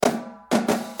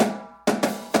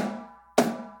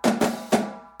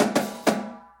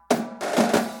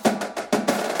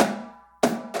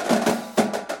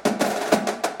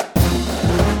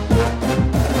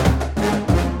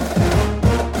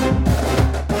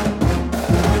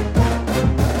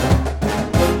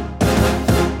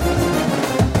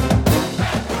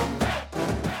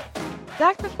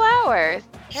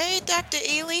Dr.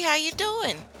 Ely. How you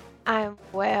doing? I'm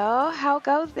well. How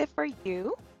goes it for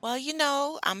you? Well,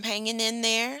 I'm hanging in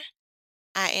there.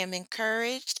 I am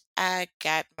encouraged. I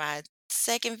got my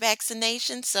second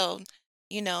vaccination, so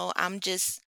I'm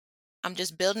just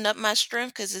building up my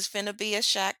strength because it's finna be a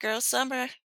shot girl summer.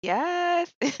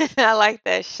 Yes. I like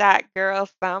that shot girl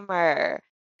summer.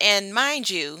 And mind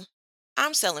you,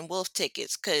 I'm selling wolf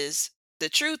tickets because the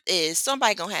truth is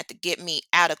somebody gonna have to get me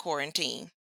out of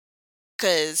quarantine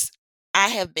because I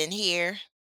have been here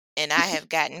and I have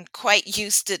gotten quite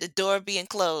used to the door being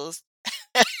closed.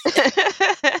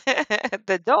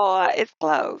 The door is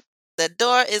closed. The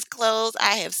door is closed.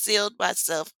 I have sealed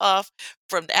myself off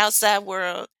from the outside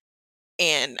world,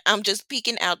 and I'm just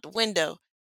peeking out the window.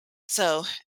 So,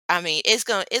 I mean, it's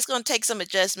gonna take some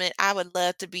adjustment. I would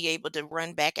love to be able to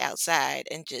run back outside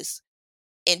and just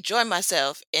enjoy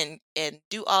myself and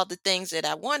do all the things that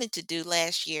I wanted to do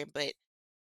last year, but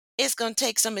it's gonna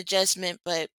take some adjustment.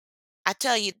 But I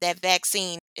tell you, that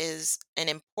vaccine is an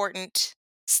important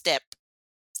step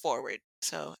forward.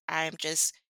 So I'm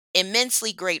just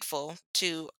immensely grateful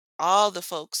to all the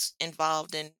folks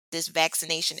involved in this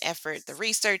vaccination effort, the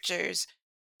researchers,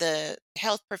 the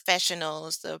health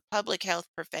professionals, the public health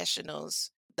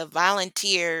professionals, the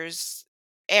volunteers,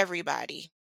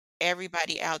 everybody,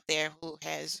 everybody out there who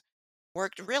has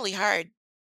worked really hard,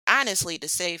 honestly, to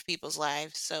save people's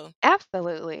lives. So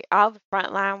Absolutely. All the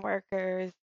frontline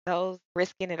workers, those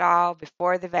risking it all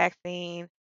before the vaccine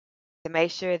to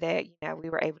make sure that, we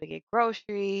were able to get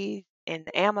groceries in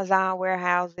the Amazon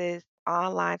warehouses,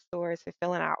 online stores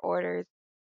fulfilling our orders.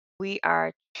 We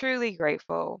are truly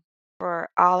grateful for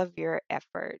all of your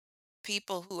effort.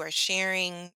 people who are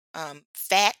sharing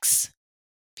facts,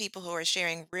 people who are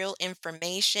sharing real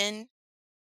information,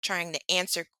 trying to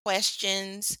answer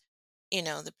questions,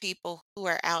 the people who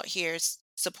are out here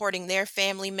supporting their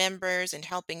family members and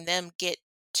helping them get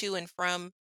to and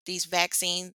from these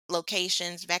vaccine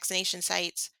locations, vaccination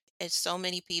sites. It's so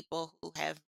many people who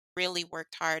have really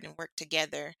worked hard and worked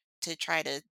together to try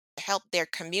to help their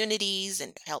communities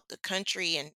and help the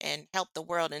country and help the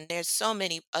world. And there's so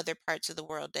many other parts of the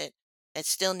world that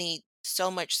still need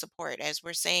so much support. As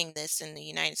we're saying this in the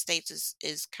United States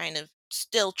is kind of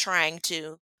still trying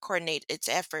to coordinate its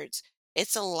efforts.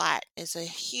 It's a lot. It's a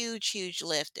huge, huge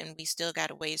lift, and we still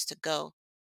got a ways to go.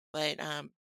 But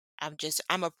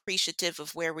I'm appreciative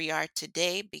of where we are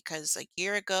today because a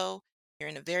year ago, you're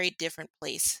in a very different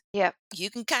place. Yep. You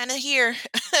can kind of hear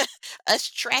us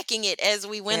tracking it as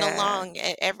we went Yeah. along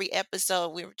at every episode.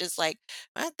 We were just like,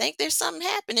 I think there's something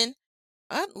happening.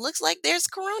 Looks like there's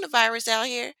coronavirus out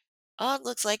here. Oh, it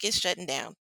looks like it's shutting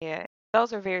down. Yeah.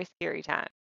 Those are very scary times.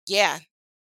 Yeah.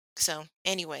 So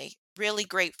anyway, really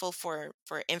grateful for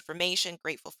information,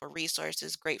 grateful for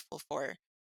resources, grateful for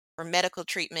medical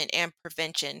treatment and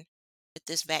prevention with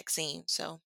this vaccine.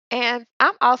 So And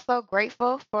I'm also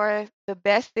grateful for the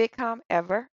best sitcom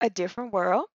ever, A Different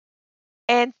World.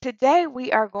 And today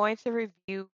we are going to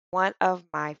review one of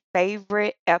my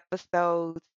favorite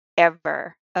episodes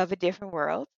ever of A Different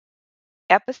World,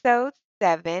 episode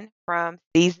 7 from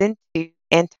season 2,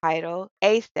 entitled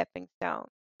A Stepping Stone.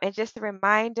 And just a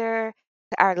reminder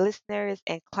to our listeners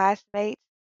and classmates,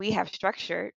 we have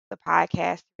structured the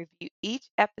podcast to review each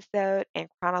episode in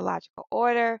chronological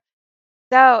order.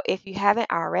 So if you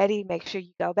haven't already, make sure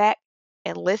you go back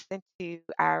and listen to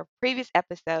our previous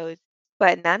episodes.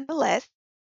 But nonetheless,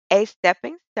 A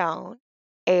Stepping Stone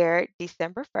aired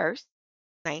December 1st,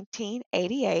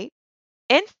 1988.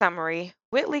 In summary,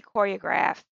 Whitley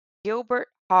choreographed Gilbert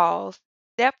Hall's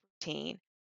step routine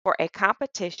for a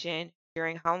competition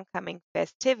during homecoming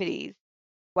festivities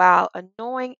while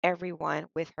annoying everyone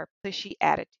with her pushy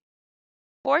attitude,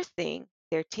 forcing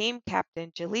their team captain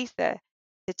Jaleesa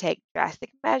to take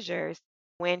drastic measures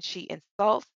when she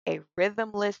insults a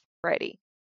rhythmless Freddie.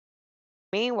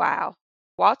 Meanwhile,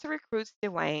 Walter recruits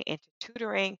Dwayne into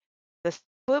tutoring the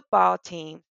football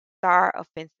team's star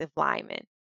offensive lineman,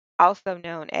 also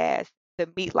known as the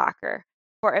meat locker,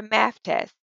 for a math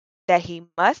test that he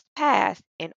must pass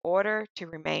in order to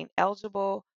remain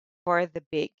eligible for the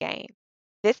big game.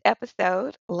 This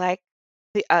episode, like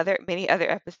the other many other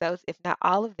episodes, if not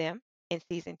all of them in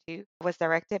season 2, was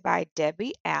directed by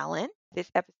Debbie Allen.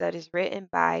 This episode is written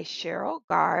by Cheryl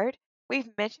Gard. We've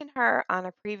mentioned her on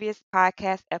a previous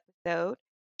podcast episode.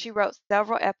 She wrote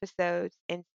several episodes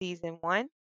in season 1,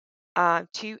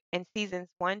 2, and seasons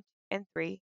 1 and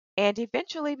 3, and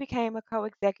eventually became a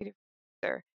co-executive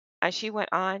producer. She went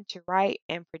on to write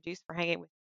and produce for Hanging with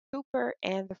Cooper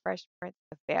and The Fresh Prince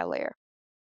of Bel Air.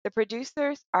 The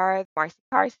producers are Marcy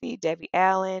Carsey, Debbie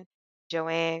Allen,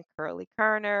 Joanne Curley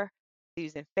Kerner,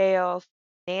 Susan Fales,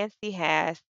 Nancy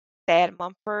Hass, Thad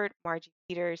Mumford, Margie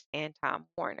Peters, and Tom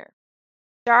Warner.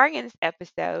 Starring in this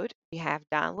episode, we have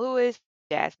Don Lewis,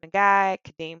 Jasmine Guy,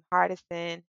 Kadeem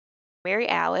Hardison, Mary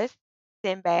Alice,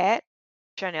 Sinbad,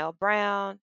 Chanel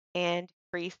Brown, and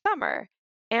Bree Summer.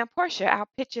 And Portia, I'll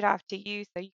pitch it off to you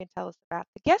so you can tell us about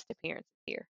the guest appearances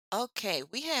here. Okay,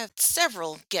 we have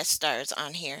several guest stars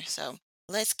on here, so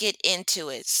let's get into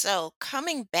it. So,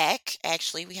 coming back,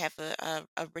 actually, we have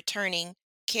a returning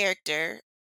character,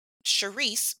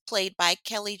 Charisse, played by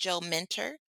Kelly Jo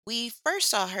Minter. We first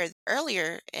saw her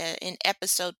earlier in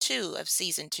episode 2 of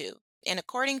season 2. And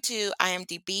according to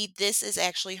IMDb, this is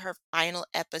actually her final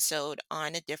episode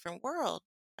on A Different World.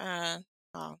 Uh,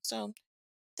 so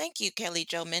thank you, Kelly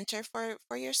Jo Minter,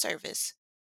 for your service.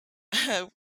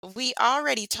 We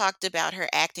already talked about her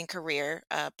acting career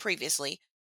previously.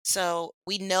 So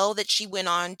we know that she went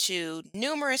on to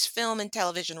numerous film and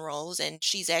television roles, and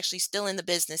she's actually still in the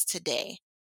business today.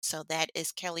 So that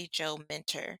is Kelly Jo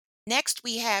Minter. Next,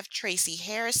 we have Tracy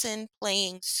Harrison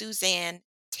playing Suzanne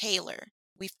Taylor.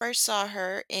 We first saw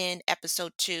her in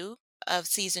episode 2 of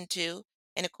season 2,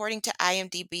 and according to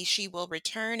IMDb, she will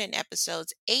return in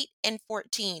episodes 8 and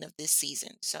 14 of this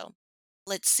season. So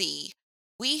let's see.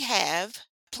 We have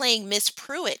playing Miss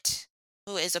Pruitt,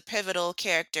 who is a pivotal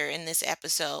character in this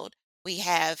episode. We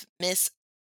have Miss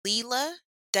Leela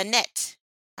Danette.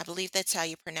 I believe that's how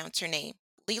you pronounce her name.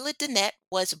 Leela Danette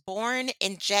was born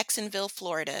in Jacksonville,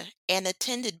 Florida, and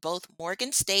attended both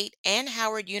Morgan State and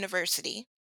Howard University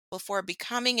before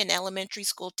becoming an elementary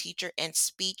school teacher and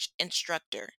speech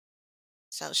instructor.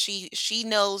 So she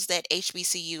knows that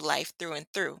HBCU life through and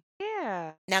through.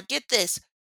 Yeah. Now, get this,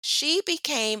 she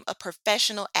became a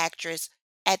professional actress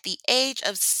at the age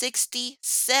of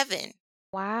 67.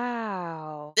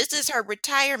 Wow. This is her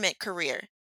retirement career.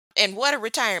 And what a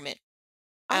retirement.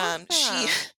 She Awesome.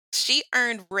 she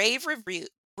earned rave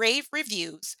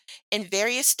reviews in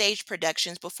various stage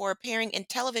productions before appearing in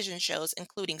television shows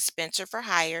including Spencer for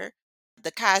Hire,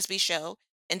 The Cosby Show,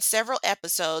 and several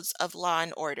episodes of Law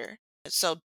and Order.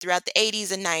 So throughout the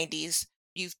 80s and 90s,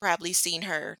 you've probably seen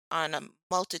her on a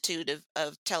multitude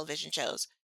of television shows.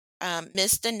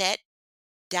 Miss Danette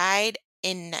died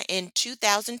in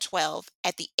 2012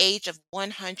 at the age of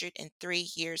 103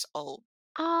 years old.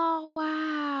 Oh,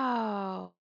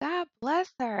 wow. God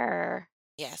bless her.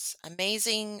 Yes,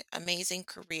 amazing, amazing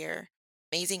career,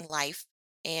 amazing life,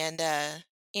 and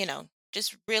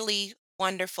just really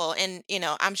wonderful. And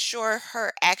I'm sure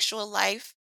her actual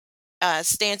life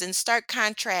stands in stark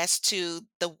contrast to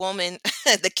the woman,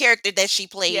 the character that she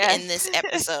played Yes. in this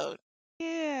episode.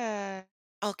 Yeah.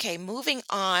 Okay, moving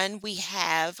on, we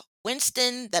have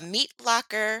Winston the Meat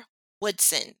Locker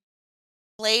Woodson,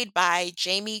 played by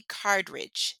Jamie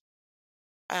Cardridge.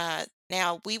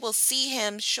 Now we will see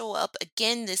him show up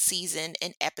again this season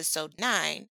in episode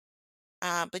 9.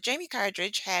 But Jamie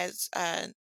Cardridge has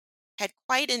had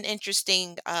quite an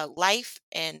interesting life,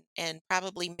 and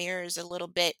probably mirrors a little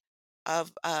bit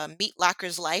of Meat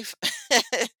Locker's life.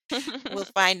 We'll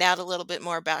find out a little bit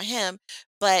more about him.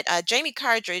 But Jamie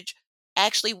Cardridge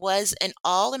actually was an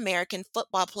All American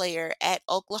football player at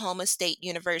Oklahoma State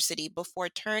University before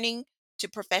turning to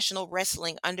professional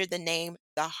wrestling under the name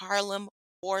the Harlem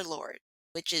Warlord,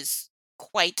 which is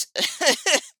quite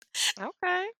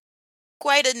Okay.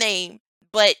 quite a name.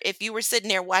 But if you were sitting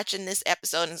there watching this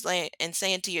episode and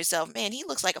saying to yourself, man, he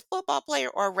looks like a football player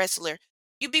or a wrestler,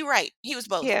 you'd be right. He was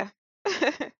both. Yeah.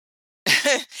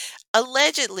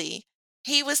 Allegedly,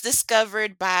 he was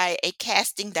discovered by a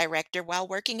casting director while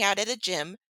working out at a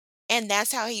gym, and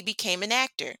that's how he became an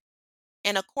actor.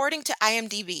 And according to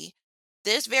IMDb,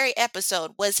 this very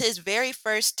episode was his very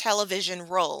first television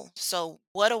role. So,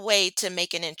 what a way to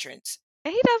make an entrance.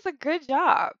 And he does a good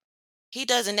job. He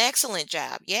does an excellent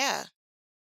job. Yeah,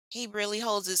 he really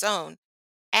holds his own.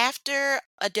 After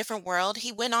A Different World,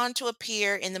 he went on to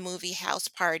appear in the movie House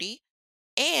Party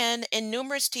and in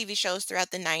numerous TV shows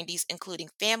throughout the 90s, including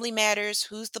Family Matters,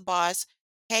 Who's the Boss,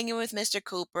 Hanging with Mr.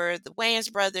 Cooper, The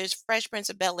Wayans Brothers, Fresh Prince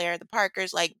of Bel Air, The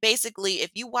Parkers. Like, basically,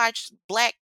 if you watch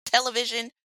black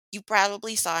television, you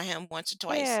probably saw him once or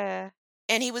twice. Yeah.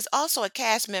 And he was also a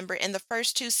cast member in the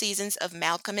first 2 seasons of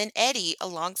Malcolm and Eddie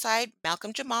alongside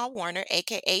Malcolm Jamal Warner,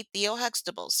 aka Theo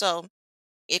Huxtable. So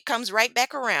it comes right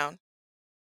back around,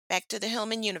 back to the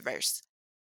Hillman universe.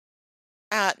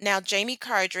 Now, Jamie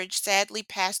Cardridge sadly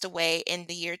passed away in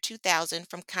the year 2000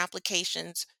 from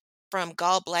complications from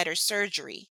gallbladder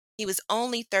surgery. He was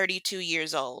only 32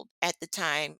 years old at the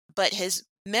time, but his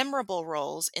memorable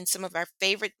roles in some of our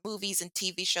favorite movies and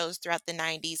TV shows throughout the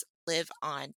 90s live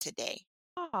on today.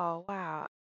 Oh, wow.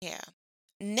 Yeah.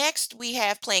 Next, we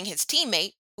have playing his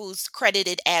teammate, who's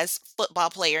credited as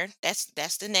football player. That's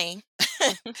the name.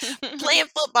 Playing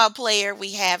football player,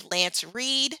 we have Lance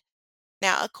Reed.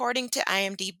 Now, according to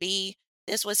IMDb,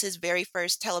 this was his very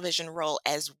first television role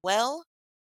as well.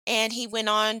 And he went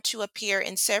on to appear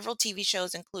in several TV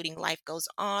shows, including Life Goes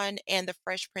On and The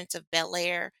Fresh Prince of Bel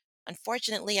Air.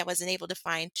 Unfortunately, I wasn't able to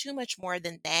find too much more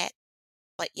than that.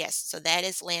 But yes, so that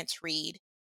is Lance Reed.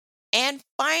 And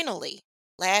finally,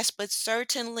 last but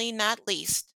certainly not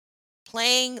least,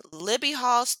 playing Libby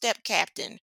Hall's step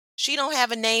captain. She don't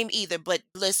have a name either, but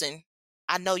listen,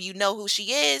 I know you know who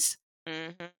she is.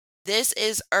 Mhm. This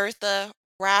is Eartha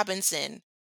Robinson.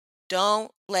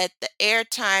 Don't let the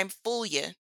airtime fool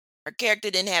you. Her character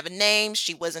didn't have a name,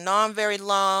 she wasn't on very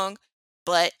long,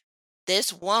 but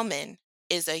this woman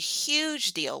is a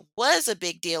huge deal, was a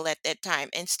big deal at that time,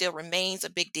 and still remains a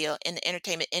big deal in the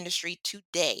entertainment industry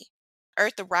today.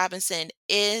 Eartha Robinson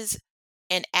is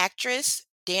an actress,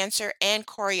 dancer, and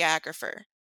choreographer.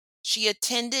 She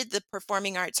attended the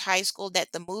performing arts high school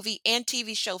that the movie and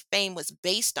TV show Fame was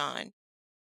based on,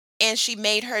 and she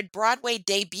made her Broadway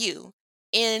debut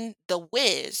in The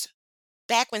Wiz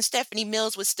back when Stephanie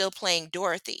Mills was still playing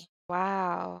Dorothy.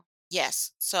 Wow.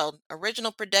 Yes, so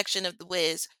original production of The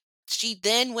Wiz. She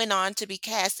then went on to be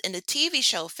cast in the TV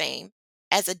show Fame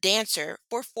as a dancer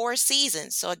for 4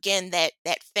 seasons. So again, that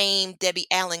Fame Debbie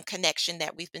Allen connection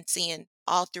that we've been seeing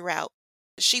all throughout.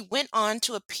 She went on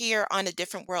to appear on A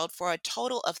Different World for a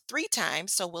total of 3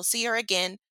 times, so we'll see her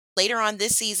again later on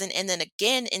this season and then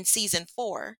again in season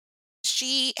 4.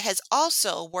 She has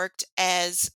also worked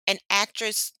as an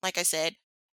actress, like I said,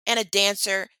 and a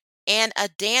dancer and a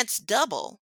dance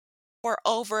double for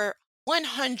over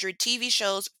 100 TV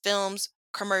shows, films,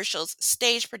 commercials,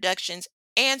 stage productions,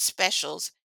 and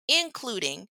specials,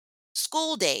 including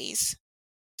School Days.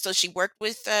 So she worked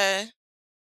with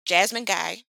Jasmine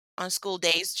Guy on School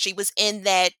Days. She was in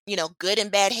that, Good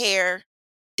and Bad Hair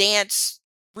dance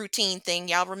routine thing.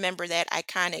 Y'all remember that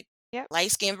iconic Yep.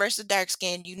 light skin versus dark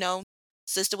skin,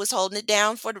 sister was holding it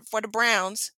down for the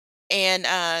Browns. And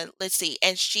let's see.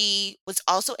 And she was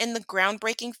also in the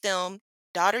groundbreaking film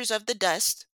Daughters of the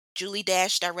Dust, Julie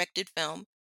Dash directed film.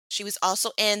 She was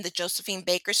also in the Josephine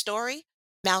Baker story,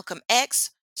 Malcolm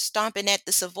X, Stomping at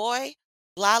the Savoy,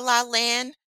 La La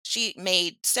Land. She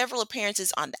made several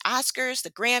appearances on the Oscars,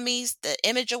 the Grammys, the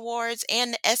Image Awards,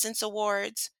 and the Essence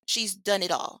Awards. She's done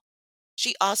it all.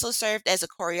 She also served as a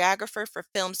choreographer for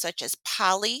films such as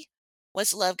Polly,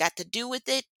 What's Love Got to Do with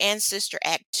It, and Sister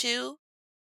Act 2.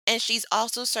 And she's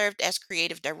also served as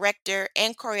creative director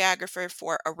and choreographer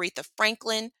for Aretha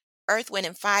Franklin, Earth, Wind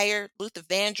and Fire, Luther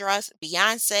Vandross,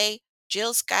 Beyonce,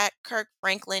 Jill Scott, Kirk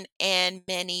Franklin, and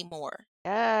many more.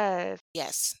 Yes.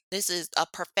 Yes, this is a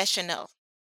professional.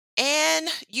 And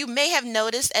you may have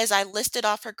noticed as I listed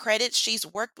off her credits, she's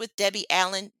worked with Debbie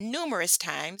Allen numerous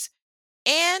times.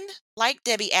 And like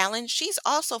Debbie Allen, she's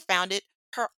also founded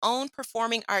her own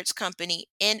performing arts company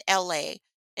in LA.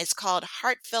 It's called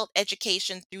Heartfelt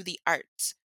Education Through the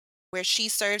Arts, where she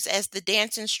serves as the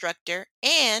dance instructor.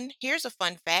 And here's a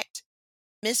fun fact: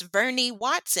 Miss Vernie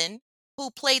Watson, who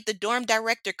played the dorm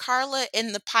director Carla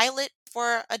in the pilot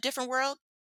for A Different World,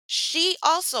 she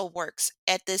also works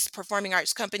at this performing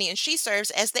arts company and she serves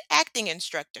as the acting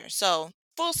instructor. So,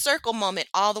 full circle moment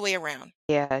all the way around.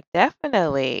 Yeah,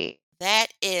 definitely.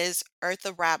 That is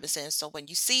Eartha Robinson. So when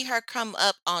you see her come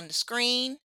up on the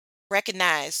screen,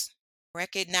 recognize,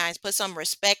 recognize, put some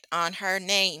respect on her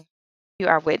name. You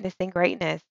are witnessing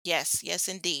greatness. Yes, yes,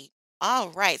 indeed. All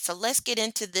right, so let's get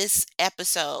into this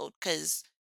episode because,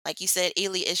 like you said,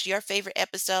 Ely, it's your favorite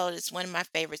episode. It's one of my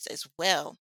favorites as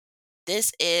well.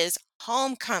 This is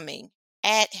Homecoming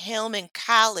at Hillman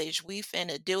College. We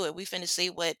finna do it. We finna see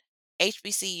what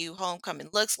HBCU homecoming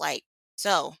looks like.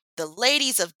 So, the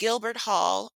ladies of Gilbert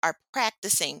Hall are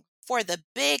practicing for the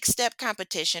big step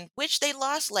competition, which they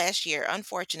lost last year,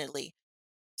 unfortunately.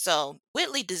 So,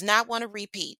 Whitley does not want to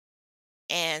repeat.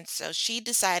 And so she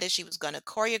decided she was going to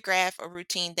choreograph a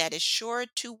routine that is sure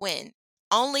to win,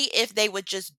 only if they would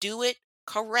just do it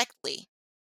correctly.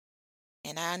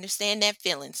 And I understand that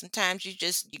feeling. Sometimes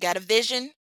you got a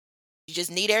vision, you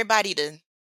just need everybody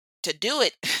to do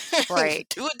it. Right.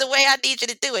 Do it the way I need you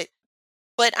to do it.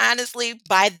 But honestly,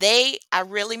 by they, I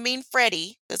really mean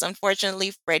Freddie, because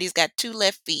unfortunately Freddie's got 2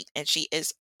 left feet and she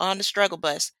is on the struggle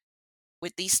bus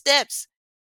with these steps.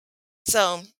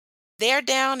 So they're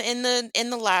down in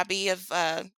the lobby of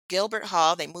Gilbert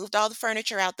Hall. They moved all the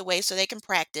furniture out the way so they can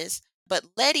practice. But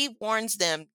Letty warns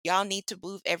them, y'all need to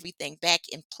move everything back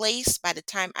in place by the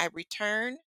time I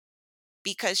return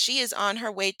because she is on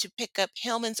her way to pick up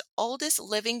Hillman's oldest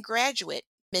living graduate,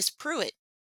 Miss Pruitt.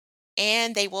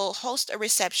 And they will host a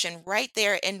reception right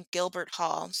there in Gilbert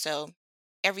Hall. So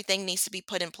Everything needs to be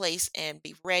put in place and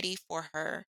be ready for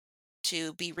her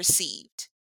to be received.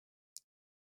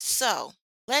 So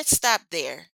let's stop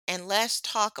there and let's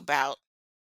talk about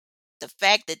the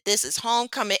fact that this is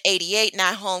Homecoming 88,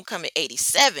 not Homecoming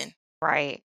 87.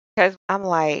 Right. Because I'm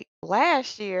like,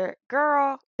 last year,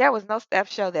 girl, there was no step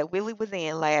show that Willie was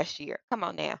in last year. Come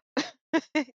on now.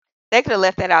 They could have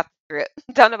left that out the script.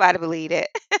 Don't nobody believe it.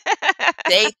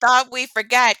 They thought we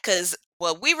forgot because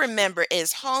what we remember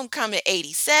is Homecoming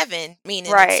 87, meaning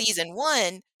in Right, season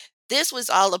one, this was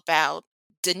all about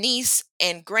Denise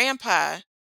and Grandpa,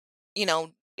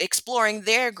 exploring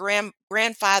their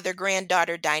grandfather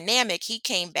granddaughter dynamic. He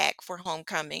came back for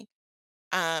Homecoming.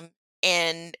 Um,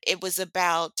 and it was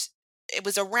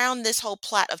around this whole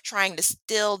plot of trying to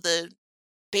steal the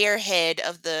bear head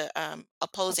of the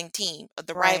opposing team, of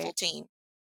the rival right. team,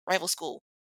 rival school.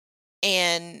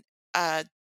 And uh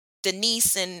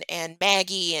Denise and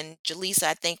Maggie and Jaleesa,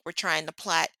 I think, were trying to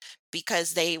plot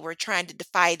because they were trying to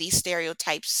defy these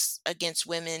stereotypes against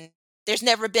women. There's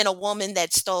never been a woman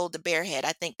that stole the bear head.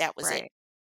 I think that was it. Right.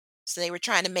 So they were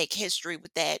trying to make history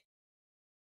with that.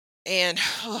 And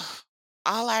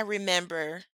all I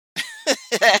remember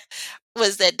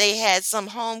was that they had some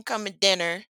homecoming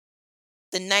dinner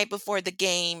the night before the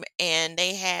game, and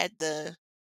they had the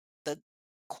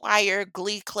choir,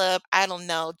 glee club. I don't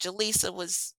know. Jaleesa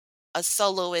was a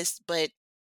soloist, but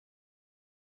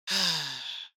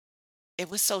it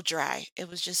was so dry. It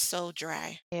was just so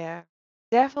dry. Yeah.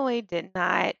 Definitely did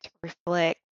not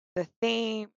reflect the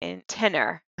theme and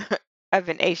tenor of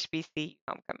an HBC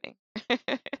homecoming.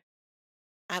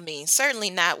 I mean, certainly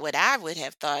not what I would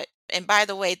have thought. And by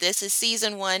the way, this is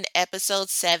season one, episode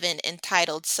 7,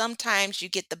 entitled Sometimes You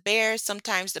Get the Bear,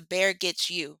 Sometimes the Bear Gets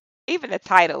You. Even the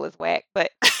title is whack,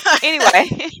 but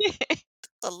anyway.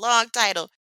 A long title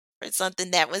for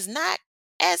something that was not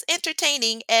as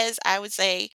entertaining as I would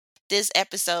say this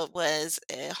episode was.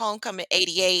 Homecoming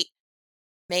 88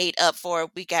 made up for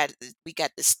it. We got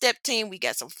the step team, we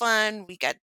got some fun, we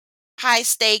got high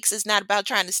stakes. It's not about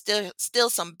trying to steal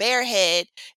some bear head.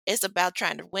 It's about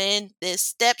trying to win this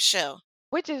step show.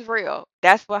 Which is real.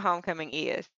 That's what homecoming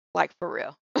is, like, for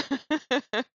real.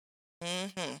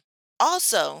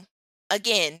 Also,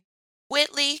 again,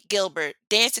 Whitley Gilbert,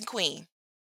 Dancing Queen.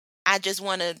 I just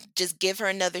want to just give her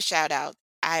another shout out.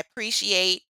 I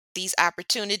appreciate these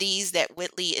opportunities that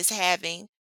Whitley is having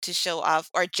to show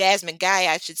off, or Jasmine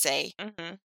Guy, I should say,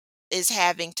 Mhm, is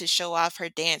having to show off her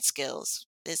dance skills.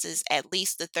 This is at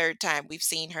least the third time we've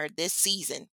seen her this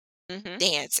season mhm.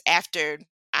 dance after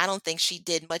I don't think she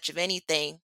did much of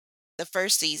anything the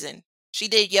first season. She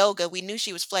did yoga. We knew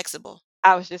she was flexible.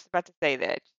 I was just about to say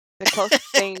that. The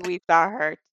closest thing we saw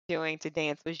her doing to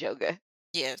dance was yoga.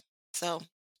 Yeah. So,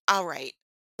 all right.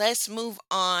 Let's move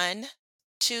on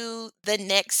to the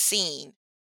next scene,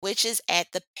 which is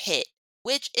at the pit,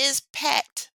 which is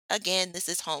packed. Again, this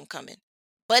is homecoming.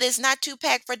 But it's not too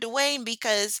packed for Dwayne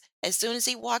because as soon as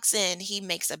he walks in, he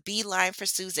makes a beeline for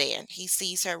Suzanne. He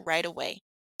sees her right away,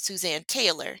 Suzanne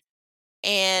Taylor.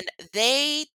 And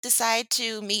they decide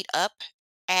to meet up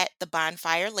at the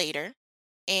bonfire later.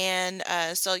 And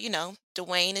so,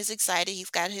 Dwayne is excited. He's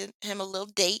got him a little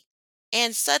date.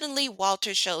 And suddenly,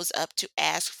 Walter shows up to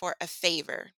ask for a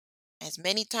favor. As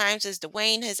many times as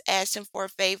Dwayne has asked him for a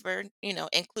favor,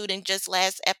 including just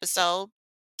last episode,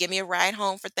 give me a ride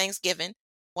home for Thanksgiving,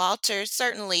 Walter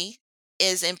certainly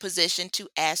is in position to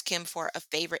ask him for a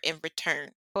favor in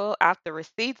return. Pull out the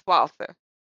receipts, Walter.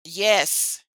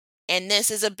 Yes. And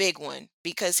this is a big one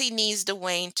because he needs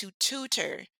Dwayne to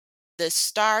tutor the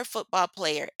star football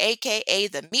player, aka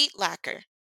the meat locker,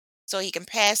 so he can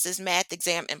pass his math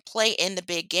exam and play in the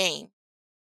big game.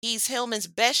 He's Hillman's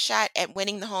best shot at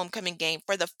winning the homecoming game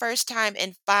for the first time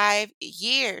in 5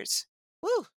 years.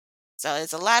 Woo! So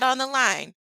it's a lot on the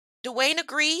line. Dwayne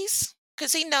agrees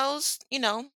because he knows,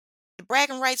 the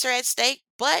bragging rights are at stake.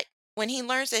 But when he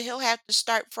learns that he'll have to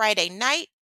start Friday night,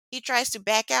 he tries to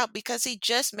back out because he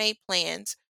just made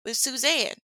plans with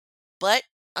Suzanne. But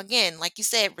again, like you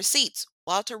said, receipts.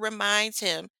 Walter reminds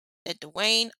him that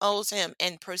Dwayne owes him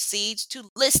and proceeds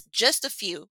to list just a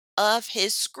few of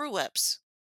his screw ups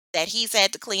that he's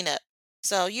had to clean up.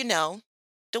 So,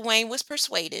 Dwayne was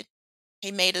persuaded.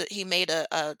 He made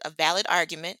a valid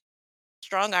argument,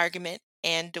 strong argument,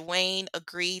 and Dwayne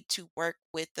agreed to work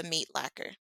with the meat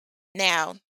locker.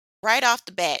 Now, right off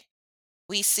the bat,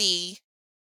 we see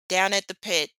down at the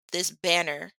pit this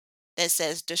banner that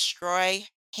says destroy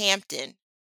Hampton.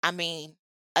 I mean,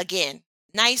 again,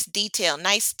 nice detail,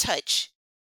 nice touch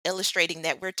illustrating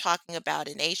that we're talking about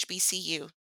an HBCU.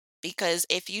 Because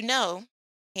if you know,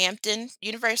 Hampton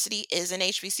University is an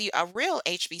HBCU, a real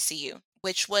HBCU.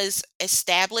 which was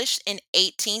established in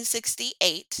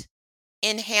 1868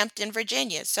 in Hampton,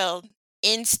 Virginia. So,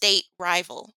 in-state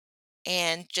rival.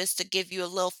 And just to give you a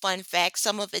little fun fact,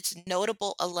 some of its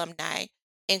notable alumni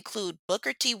include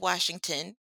Booker T.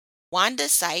 Washington, Wanda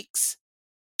Sykes,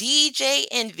 DJ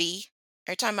Envy.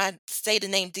 Every time I say the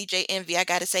name DJ Envy, I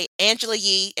got to say Angela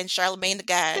Yee and Charlemagne the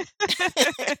God.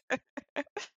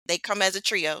 They come as a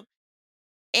trio.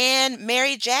 And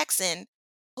Mary Jackson,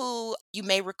 who you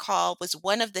may recall was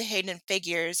one of the hidden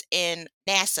figures in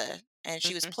NASA, and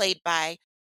she was Mhm. played by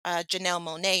Janelle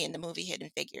Monáe in the movie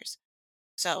Hidden Figures.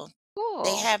 So they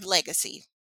Cool. have legacy.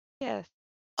 Yes.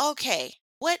 Okay,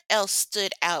 what else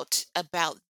stood out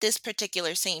about this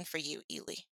particular scene for you,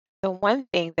 Ely? The one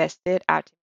thing that stood out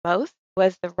to me most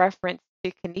was the reference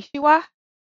to Kanishiwa.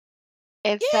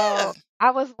 And Yeah, so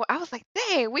I was like,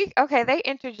 "Dang, they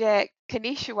interject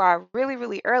Kanishiwa really,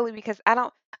 really early because I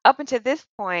don't up until this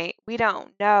point, we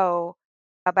don't know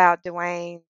about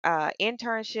Dwayne's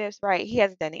internships, right? He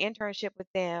hasn't done an internship with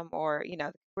them or,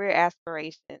 the career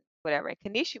aspirations, whatever. And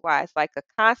Kanishiwa is like a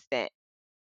constant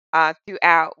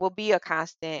throughout, will be a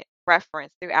constant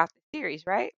reference throughout the series,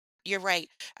 right? you're right.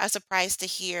 I was surprised to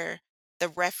hear the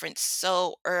reference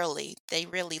so early. They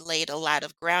really laid a lot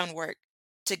of groundwork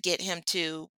to get him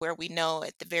to where we know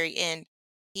at the very end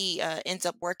he ends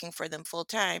up working for them full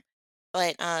time.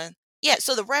 But yeah,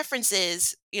 so the reference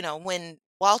is, when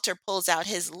Walter pulls out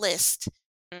his list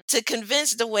Mm. to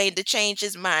convince Dwayne to change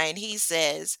his mind, he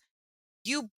says,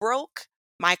 "You broke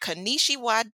my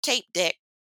Kanishiwa tape deck.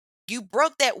 You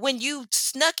broke that when you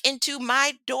snuck into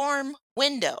my dorm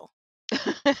window.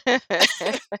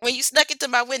 When you snuck into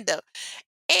my window.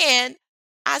 And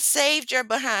I saved your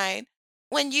behind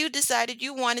when you decided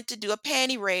you wanted to do a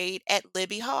panty raid at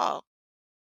Libby Hall.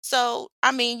 So,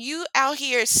 I mean, you out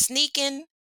here sneaking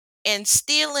and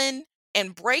stealing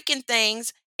and breaking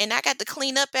things, and I got to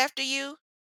clean up after you.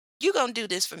 You gonna do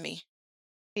this for me."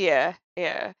 Yeah,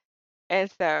 yeah.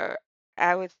 And so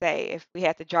I would say if we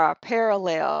had to draw a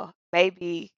parallel,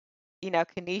 maybe,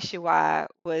 Kanishiwa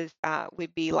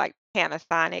would be like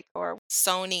Panasonic or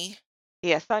Sony.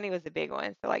 yeah, Sony was a big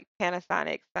one. So like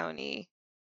Panasonic, Sony.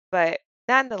 But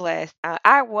nonetheless,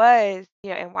 I was,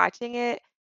 in watching it,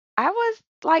 I was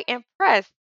like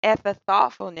impressed at the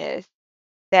thoughtfulness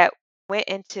that went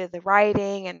into the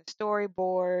writing and the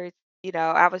storyboards.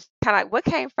 I was kind of like, what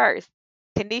came first?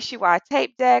 Kanishiwa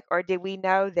tape deck, or did we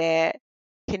know that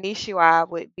Kanishiwa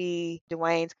would be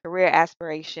Dwayne's career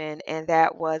aspiration? And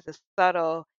that was a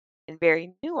subtle and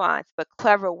very nuanced but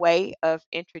clever way of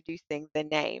introducing the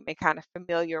name and kind of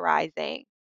familiarizing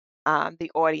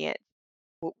the audience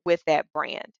with that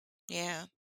brand. Yeah.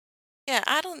 Yeah,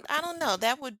 I don't know.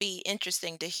 That would be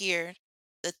interesting to hear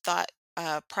the thought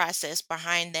process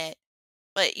behind that.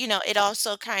 But, it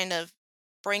also kind of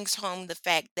brings home the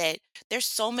fact that there's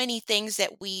so many things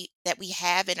that we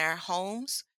have in our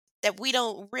homes that we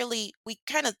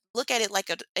kind of look at it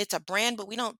like it's a brand, but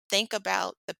we don't think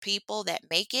about the people that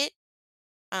make it,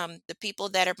 the people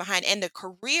that are behind and the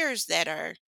careers that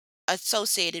are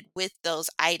associated with those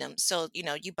items. So,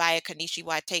 you buy a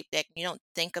Kanishiwa tape deck, you don't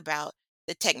think about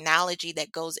the technology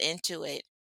that goes into it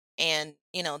and,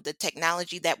 the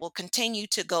technology that will continue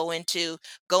to go into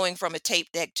going from a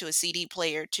tape deck to a CD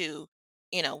player to,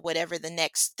 whatever the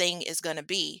next thing is going to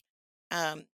be.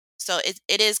 Um, so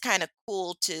it is kind of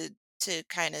cool to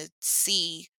kind of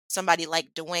see somebody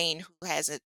like Dwayne who has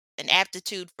an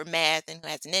aptitude for math and who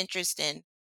has an interest in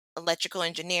electrical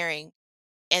engineering,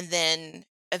 and then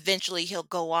eventually he'll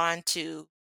go on to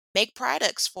make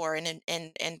products for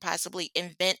and possibly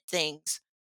invent things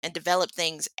and develop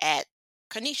things at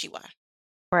Kanishiwa.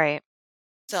 Right.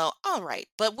 So, all right,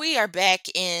 but we are back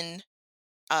in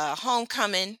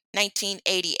Homecoming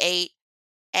 1988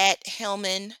 at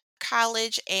Hillman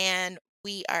College, and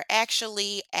we are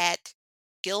actually at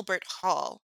Gilbert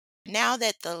Hall. Now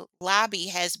that the lobby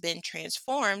has been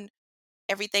transformed,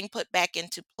 everything put back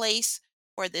into place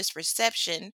for this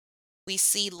reception, we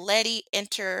see Letty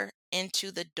enter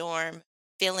into the dorm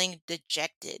feeling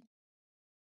dejected.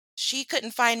 She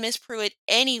couldn't find Miss Pruitt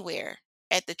anywhere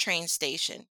at the train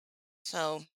station.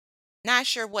 So, not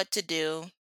sure what to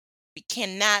do. We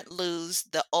cannot lose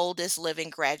the oldest living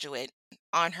graduate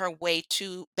on her way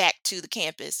to back to the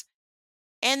campus.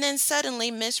 And then suddenly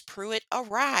Miss Pruitt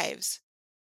arrives.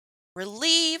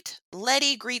 Relieved,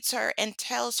 Letty greets her and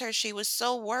tells her she was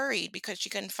so worried because she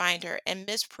couldn't find her. And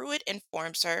Miss Pruitt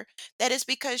informs her that it's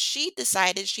because she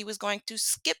decided she was going to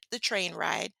skip the train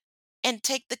ride and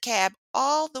take the cab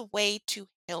all the way to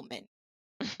Hillman.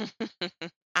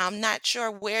 I'm not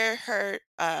sure where her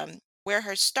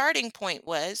starting point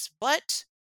was, but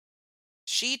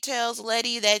She tells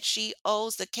Letty that she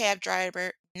owes the cab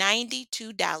driver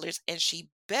 $92 and she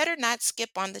better not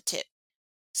skip on the tip.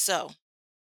 So,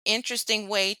 interesting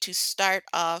way to start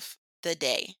off the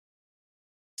day.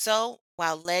 So,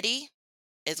 while Letty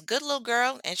is a good little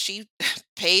girl and she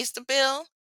pays the bill,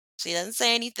 she doesn't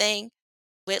say anything.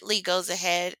 Whitley goes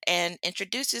ahead and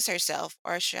introduces herself,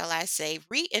 or shall I say,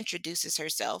 reintroduces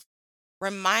herself,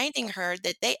 reminding her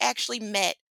that they actually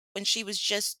met when she was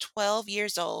just 12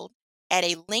 years old at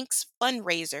a Lynx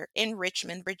fundraiser in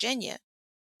Richmond, Virginia.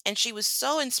 And she was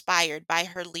so inspired by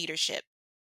her leadership.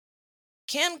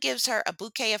 Kim gives her a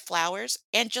bouquet of flowers,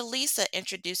 and Jaleesa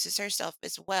introduces herself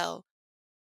as well.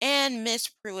 And Miss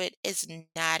Pruitt is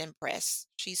not impressed.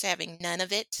 She's having none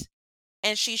of it,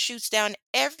 and she shoots down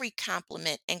every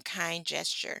compliment and kind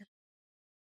gesture.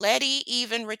 Letty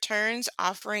even returns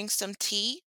offering some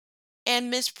tea,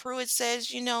 and Miss Pruitt says,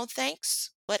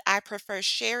 thanks, but I prefer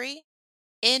sherry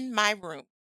in my room.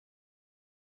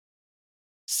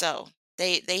 So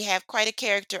they have quite a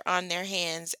character on their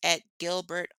hands at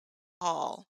Gilbert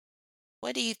Hall.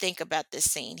 What do you think about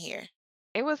this scene here?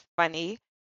 It was funny.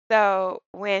 So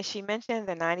when she mentioned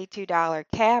the $92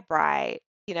 cab ride,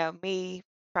 me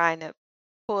trying to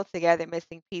pull together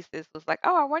missing pieces was like,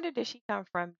 oh, I wonder did she come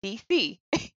from DC?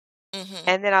 Mhm.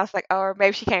 And then I was like, oh, or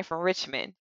maybe she came from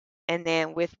Richmond. And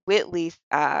then with Whitley's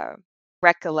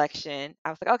recollection, I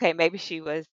was like, okay, maybe she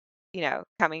was,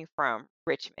 coming from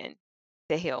Richmond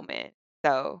to Hillman.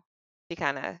 So she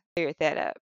kind of cleared that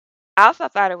up. I also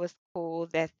thought it was cool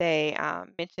that they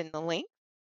mentioned the link.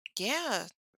 Yeah.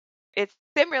 It's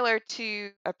similar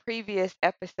to a previous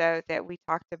episode that we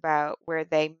talked about where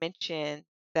they mentioned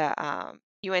the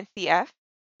UNCF,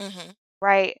 Mhm.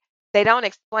 right? They don't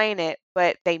explain it,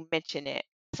 but they mention it.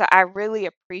 So I really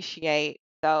appreciate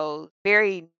those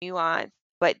very nuanced,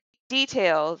 but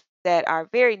details that are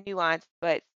very nuanced,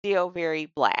 but still very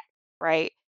black,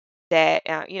 right? That,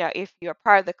 if you're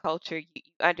part of the culture, you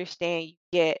understand, you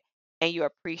get, and you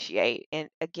appreciate. And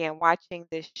again, watching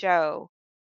this show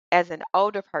as an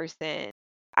older person,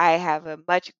 I have a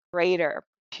much greater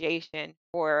appreciation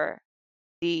for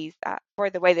the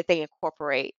way that they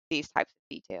incorporate these types of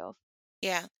details.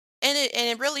 Yeah. And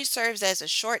it really serves as a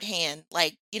shorthand,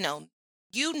 like, you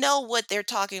know what they're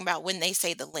talking about when they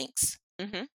say the links.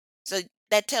 Mhm. So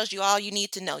that tells you all you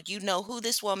need to know. You know who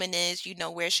this woman is, you know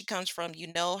where she comes from, you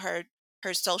know her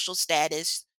social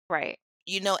status, Right.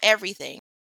 you know everything.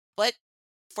 But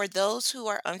for those who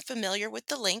are unfamiliar with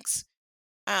the links,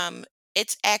 um,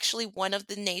 it's actually one of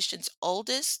the nation's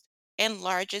oldest and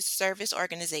largest service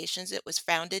organizations. It was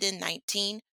founded in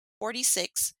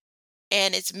 1946,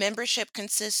 and its membership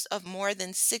consists of more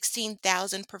than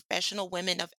 16,000 professional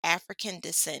women of African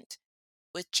descent,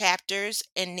 with chapters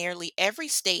in nearly every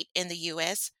state in the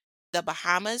US, the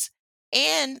Bahamas,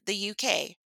 and the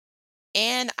UK.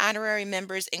 And honorary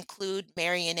members include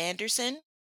Marian Anderson,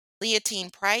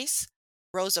 Leontine Price,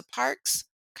 Rosa Parks,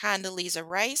 Condoleezza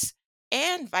Rice,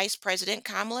 and Vice President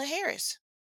Kamala Harris.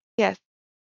 Yes.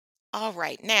 All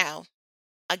right, now,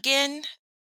 again,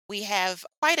 we have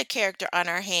quite a character on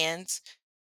our hands.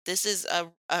 This is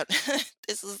a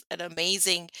this is an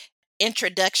amazing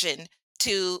introduction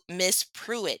to Miss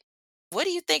Pruitt. What do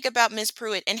you think about Miss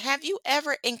Pruitt? And have you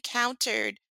ever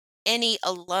encountered any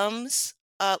alums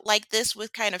like this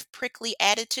with kind of prickly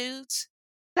attitudes?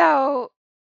 So,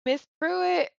 Miss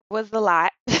Pruitt was a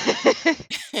lot to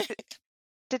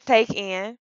take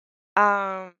in.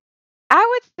 Um, I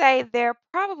would say there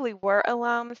probably were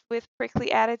alums with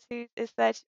prickly attitudes as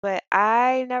such, but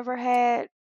I never had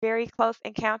very close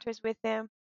encounters with them.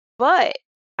 But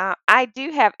I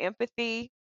do have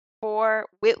empathy for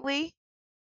Whitley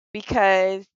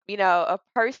because, a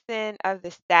person of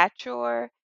the stature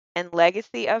and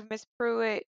legacy of Miss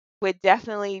Pruitt would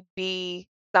definitely be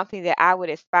something that I would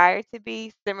aspire to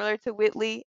be, similar to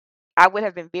Whitley. I would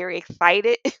have been very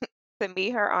excited to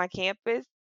meet her on campus,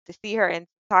 to see her and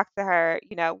talk to her.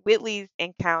 Whitley's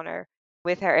encounter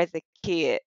with her as a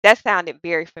kid, that sounded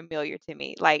very familiar to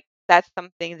me. Like that's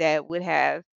something that would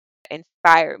have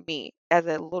inspired me as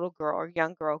a little girl or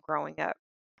young girl growing up.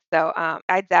 So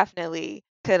I definitely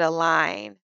could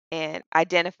align and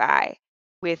identify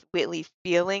with Whitley's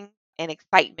feeling and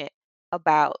excitement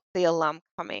about the alum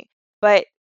coming. But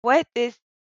what this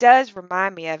does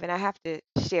remind me of, and I have to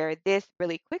share this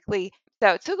really quickly.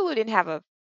 So Tougaloo didn't have a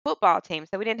football team,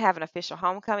 so we didn't have an official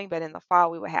homecoming, but in the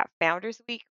fall we would have Founders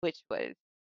Week, which was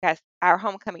that's our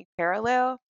homecoming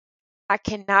parallel. I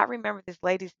cannot remember this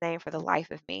lady's name for the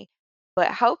life of me,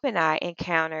 but Hope and I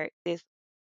encountered this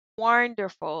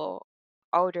wonderful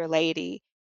older lady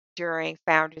during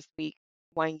Founders Week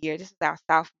one year. This is our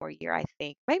sophomore year, I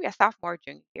think. Maybe a sophomore,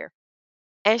 junior year.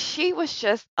 And she was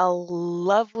just a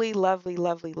lovely, lovely,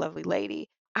 lovely, lovely lady.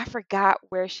 I forgot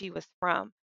where she was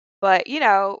from, but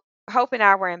Hope and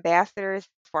I were ambassadors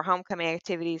for homecoming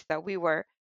activities, so we were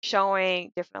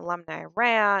showing different alumni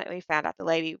around. And we found out the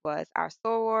lady was our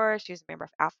soror. She was a member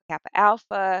of Alpha Kappa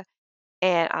Alpha,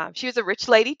 and she was a rich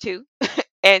lady too.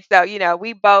 And so,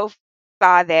 we both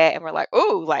saw that and we're like,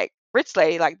 "Ooh, like rich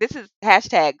lady, like this is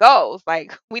hashtag goals.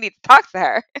 Like we need to talk to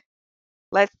her.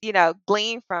 Let's,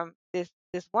 glean from this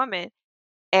woman."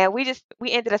 And we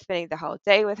ended up spending the whole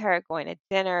day with her, going to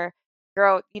dinner.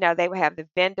 Girl, they would have the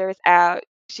vendors out.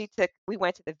 We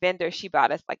went to the vendor. She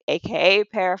bought us like AKA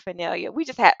paraphernalia. We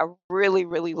just had a really,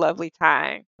 really lovely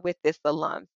time with this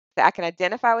alum. So I can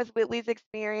identify with Whitley's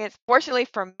experience. Fortunately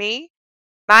for me,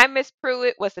 my Miss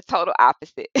Pruitt was the total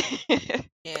opposite.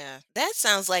 Yeah, that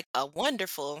sounds like a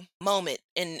wonderful moment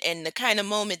and the kind of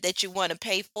moment that you want to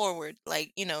pay forward,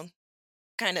 like,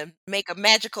 kind of make a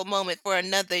magical moment for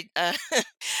another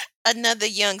another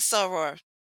young soror.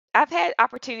 I've had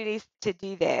opportunities to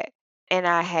do that, and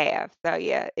I have. So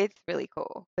yeah, it's really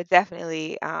cool. But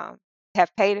definitely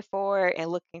have paid it forward and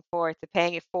looking forward to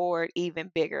paying it forward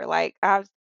even bigger. Like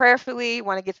prayerfully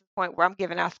want to get to the point where I'm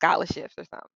giving out scholarships or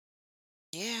something.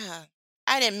 Yeah.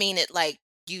 I didn't mean it like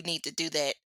you need to do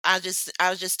that. I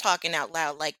was just talking out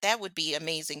loud. Like that would be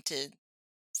amazing to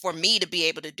for me to be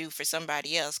able to do for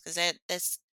somebody else because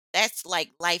that's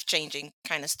like life-changing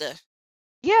kind of stuff.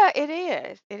 Yeah, it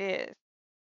is. It is.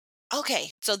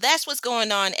 Okay, so that's what's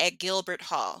going on at Gilbert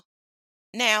Hall.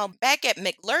 Now, back at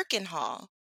McLurkin Hall,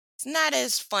 it's not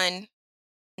as fun.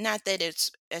 Not that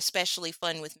it's especially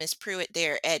fun with Miss Pruitt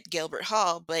there at Gilbert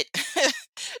Hall, but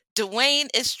Dwayne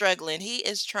is struggling. He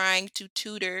is trying to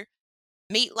tutor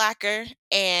Meat Locker,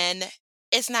 and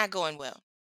it's not going well.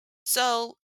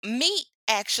 So, Meat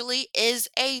actually is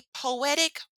a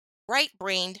poetic, right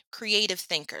brained, creative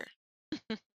thinker,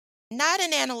 not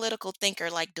an analytical thinker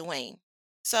like Dwayne.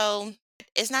 So,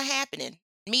 it's not happening.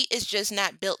 Meat is just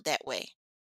not built that way.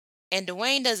 And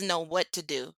Dwayne doesn't know what to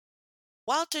do.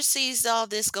 Walter sees all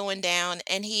this going down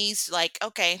and he's like,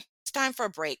 okay, it's time for a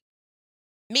break.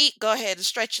 Meat, go ahead and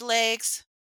stretch your legs.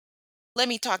 Let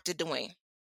me talk to Dwayne.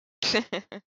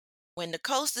 When the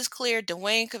coast is clear,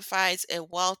 Dwayne confides in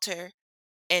Walter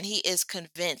and he is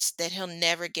convinced that he'll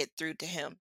never get through to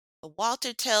him. But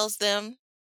Walter tells them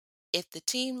if the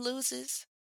team loses,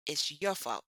 it's your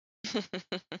fault.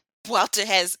 Walter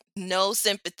has no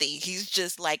sympathy. He's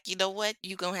just like, you know what?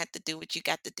 You're going to have to do what you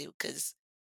got to do because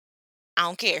I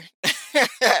don't care.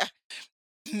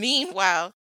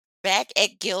 Meanwhile, back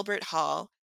at Gilbert Hall,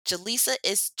 Jaleesa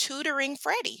is tutoring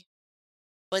Freddie,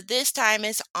 but this time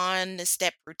it's on the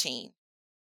step routine.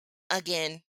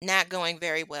 Again, not going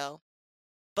very well.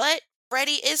 But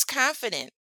Freddie is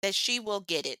confident that she will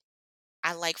get it.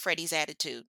 I like Freddie's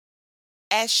attitude.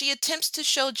 As she attempts to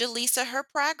show Jaleesa her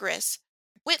progress,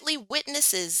 Whitley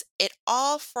witnesses it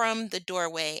all from the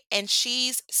doorway and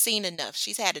she's seen enough.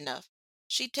 She's had enough.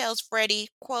 She tells Freddie,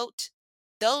 quote,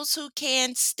 those who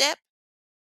can step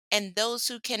and those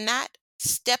who cannot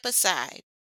step aside.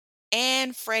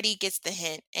 And Freddie gets the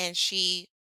hint and she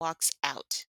walks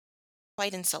out,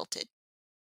 quite insulted.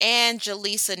 And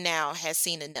Jaleesa now has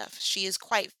seen enough. She is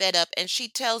quite fed up and she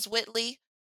tells Whitley,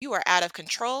 you are out of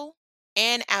control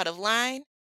and out of line.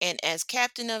 And as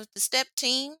captain of the step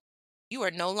team, you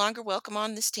are no longer welcome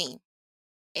on this team.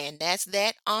 And that's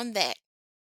that on that.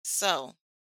 So,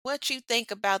 what you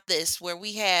think about this, where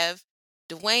we have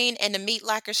Dwayne and the Meat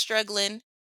Locker struggling,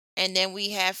 and then we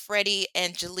have Freddie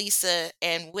and Jaleesa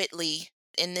and Whitley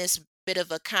in this bit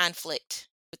of a conflict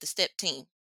with the step team?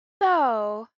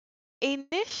 So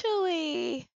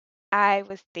initially, I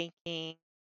was thinking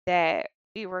that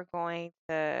we were going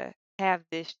to have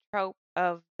this trope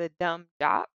of the dumb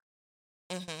jock,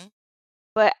 Hmm.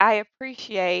 but I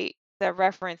appreciate the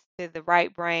reference to the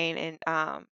right brain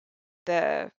and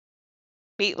the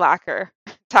Meat Locker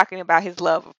talking about his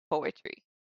love of poetry.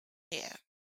 Yeah.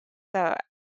 So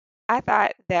I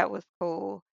thought that was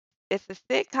cool. It's a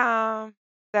sitcom,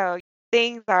 so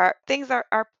things are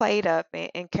played up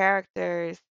and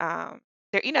characters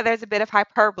there's a bit of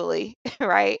hyperbole,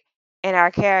 right, in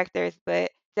our characters,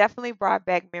 but definitely brought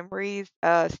back memories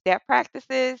of step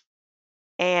practices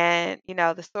and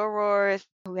the sorors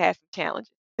who had some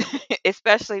challenges,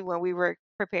 especially when we were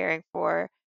preparing for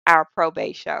our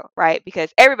probate show, right?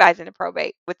 Because everybody's in the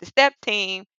probate. With the step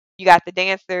team, you got the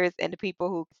dancers and the people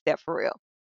who can step for real.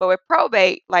 But with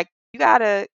probate, like you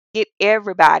gotta get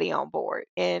everybody on board,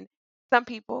 and some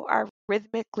people are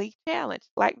rhythmically challenged,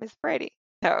 like Miss Freddie.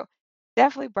 So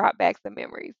definitely brought back some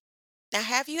memories. Now,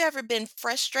 have you ever been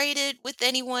frustrated with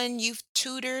anyone you've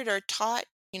tutored or taught?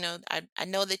 I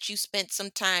know that you spent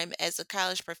some time as a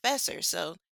college professor,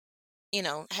 so,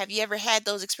 have you ever had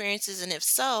those experiences? And if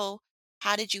so,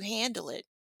 how did you handle it?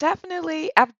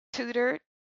 Definitely, I've tutored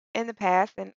in the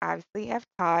past and obviously have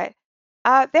taught.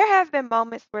 There have been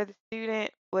moments where the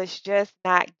student was just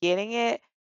not getting it.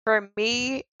 For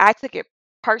me, I took it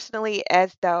personally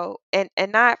as though, and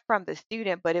not from the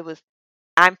student, but it was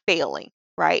I'm failing,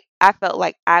 right? I felt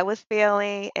like I was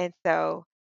failing, and so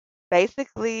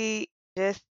basically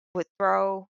just would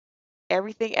throw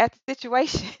everything at the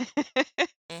situation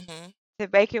Mhm. to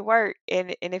make it work.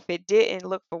 And if it didn't,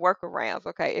 look for workarounds.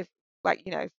 Okay, if like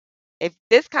if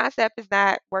this concept is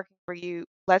not working for you,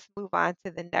 let's move on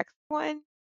to the next one.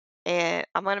 And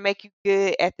I'm gonna make you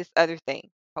good at this other thing,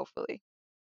 hopefully.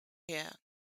 Yeah.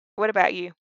 What about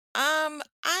you?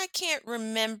 I can't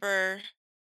remember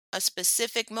a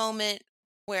specific moment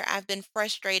where I've been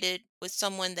frustrated with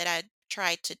someone that I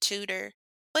tried to tutor.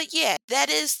 But yeah, that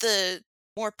is the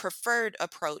more preferred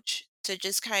approach, to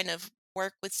just kind of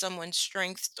work with someone's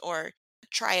strengths or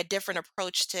try a different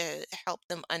approach to help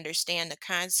them understand the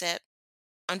concept.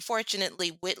 Unfortunately,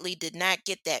 Whitley did not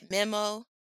get that memo.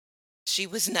 She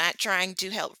was not trying to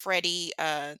help Freddie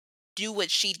do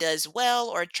what she does well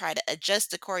or try to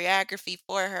adjust the choreography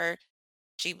for her.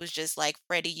 She was just like,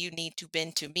 Freddie, you need to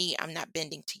bend to me. I'm not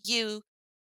bending to you.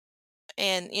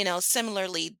 And,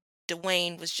 similarly,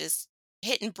 Dwayne was just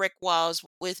hitting brick walls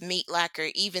with Meat Locker,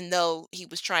 even though he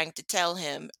was trying to tell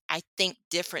him, I think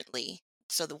differently.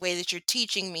 So the way that you're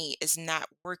teaching me is not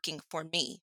working for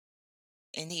me.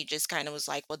 And he just kind of was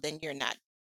like, well, then you're not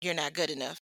good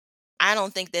enough. I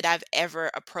don't think that I've ever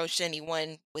approached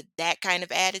anyone with that kind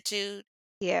of attitude,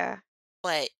 Yeah,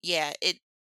 but yeah,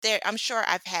 I'm sure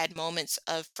I've had moments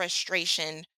of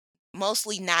frustration,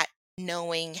 mostly not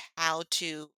knowing how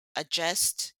to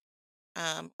adjust,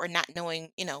 or not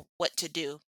knowing, what to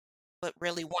do, but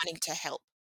really wanting to help.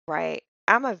 right.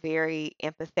 I'm a very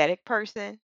empathetic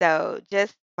person, so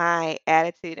just my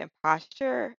attitude and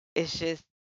posture is just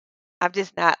I'm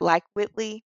just not like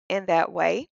Whitley in that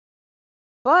way.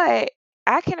 But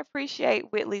I can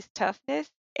appreciate Whitley's toughness,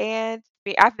 and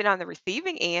I've been on the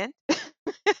receiving end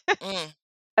Mm,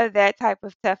 of that type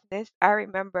of toughness. I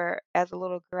remember as a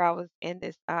little girl, I was in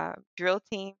this drill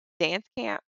team dance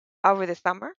camp over the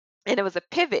summer, and it was a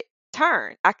pivot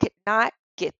turn. I could not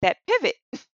get that pivot,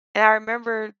 and I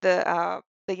remember the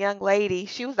young lady.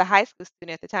 She was a high school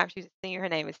student at the time. She was a senior. Her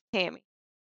name is Tammy,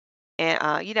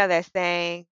 and you know that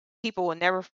saying, "People will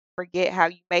never forget how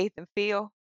you made them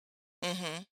feel."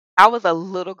 mhm, I was a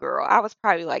little girl. I was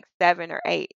probably like 7 or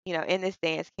 8, in this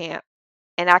dance camp,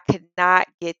 and I could not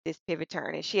get this pivot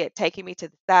turn, and she had taken me to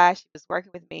the side, she was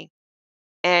working with me,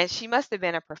 and she must have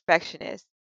been a perfectionist,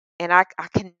 and I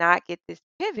could not get this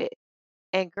pivot,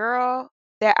 and girl,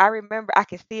 that I remember I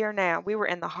can see her now. We were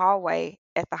in the hallway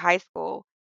at the high school,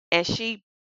 and she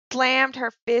slammed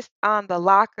her fist on the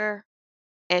locker,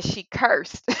 and she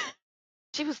cursed.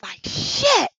 She was like,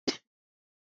 "Shit!"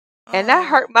 And that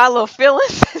hurt oh, my little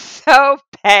feelings so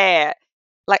bad.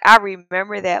 Like, I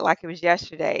remember that like it was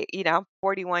yesterday. I'm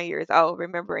 41 years old,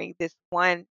 remembering this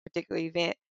one particular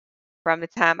event from the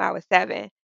time I was 7.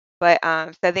 But,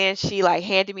 so then she, like,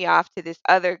 handed me off to this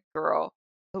other girl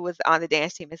who was on the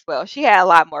dance team as well. She had a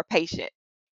lot more patience.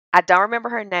 I don't remember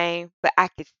her name, but I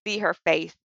could see her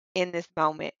face in this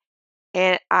moment.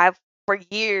 And I've for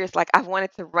years, like, I've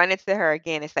wanted to run into her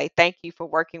again and say, "Thank you for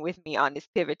working with me on this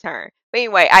pivot turn." But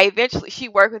anyway, I eventually she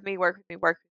worked with me, worked with me,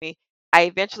 worked with me. I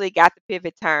eventually got the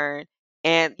pivot turn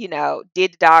and,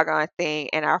 did the doggone thing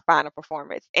in our final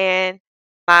performance. And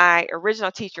my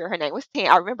original teacher, her name was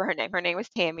Tam I remember her name. Her name was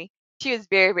Tammy. She was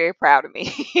very, very proud of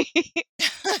me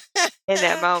in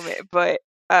that moment. But,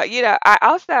 I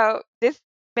also this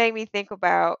made me think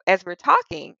about as we're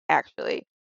talking, actually,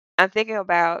 I'm thinking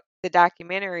about the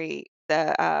documentary,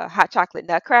 the, Hot Chocolate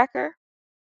Nutcracker,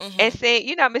 and mhm.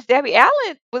 saying, Miss Debbie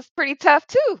Allen was pretty tough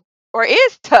too, or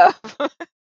is tough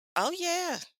Oh,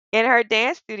 yeah. in her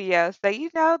dance studio. So,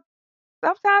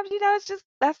 sometimes, it's just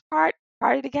that's part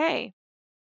of the game.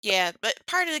 Yeah, but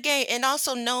part of the game, and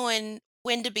also knowing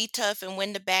when to be tough and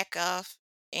when to back off,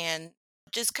 and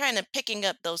just kind of picking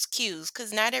up those cues,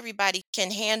 because not everybody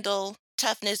can handle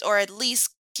toughness, or at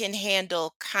least can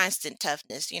handle constant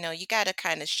toughness. You got to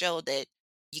kind of show that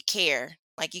you care.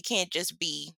 Like, you can't just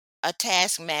be a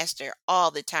taskmaster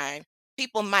all the time.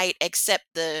 People might accept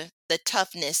the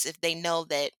toughness if they know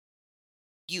that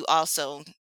you also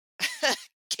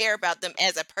care about them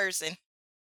as a person.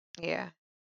 Yeah.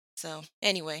 So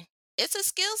anyway, it's a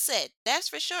skill set, that's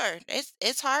for sure.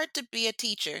 It's hard to be a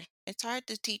teacher. It's hard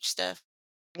to teach stuff,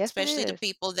 Yes, it especially to is.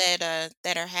 people that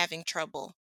are having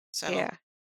trouble. So Yeah.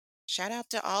 Shout out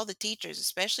to all the teachers,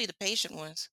 especially the patient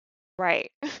ones.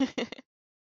 Right.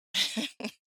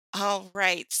 All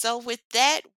right. So with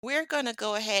that, we're going to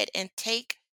go ahead and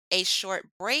take a short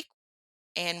break.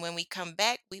 And when we come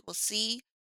back, we will see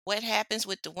what happens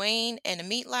with Dwayne and the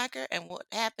meat locker and what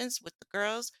happens with the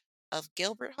girls of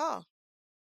Gilbert Hall.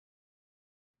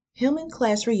 Hillman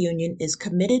Class Reunion is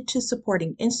committed to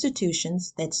supporting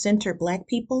institutions that center Black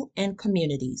people and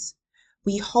communities.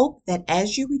 We hope that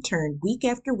as you return week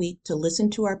after week to listen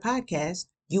to our podcast,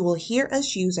 you will hear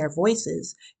us use our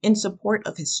voices in support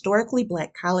of historically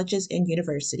Black colleges and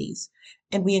universities.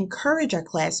 And we encourage our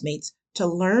classmates to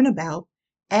learn about,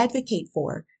 advocate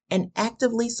for, and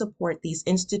actively support these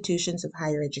institutions of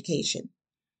higher education.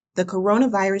 The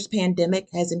coronavirus pandemic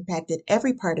has impacted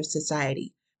every part of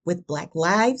society, with Black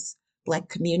lives, Black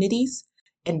communities,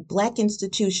 and Black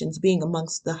institutions being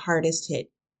amongst the hardest hit.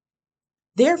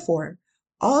 Therefore,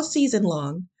 all season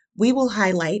long, we will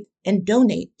highlight and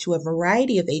donate to a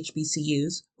variety of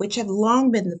HBCUs which have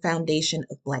long been the foundation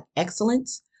of Black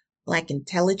excellence, Black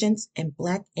intelligence, and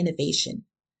Black innovation.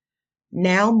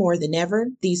 Now more than ever,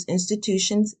 these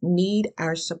institutions need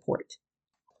our support.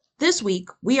 This week,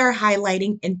 we are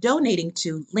highlighting and donating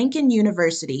to Lincoln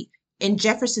University in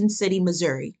Jefferson City,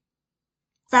 Missouri.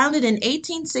 Founded in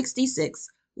 1866,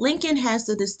 Lincoln has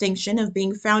the distinction of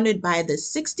being founded by the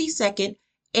 62nd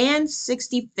and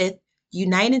 65th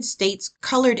United States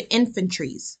Colored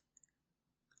Infantries.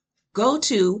 Go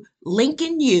to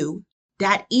lincolnu.edu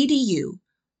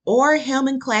or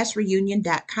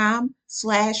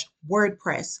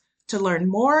hillmanclassreunion.com/wordpress to learn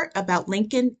more about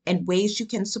Lincoln and ways you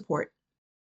can support.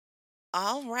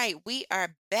 All right, we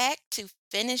are back to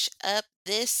finish up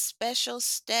this special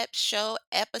step show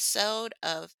episode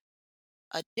of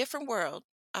A Different World.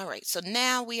 All right, so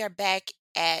now we are back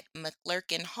at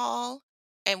McClurkin Hall,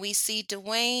 and we see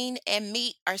Dwayne and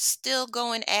Meat are still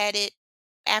going at it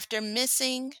after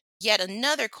missing yet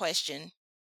another question.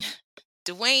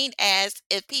 Dwayne asks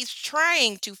if he's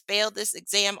trying to fail this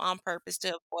exam on purpose to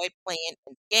avoid playing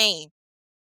a game.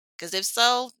 Because if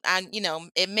so,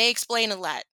 it may explain a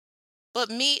lot. But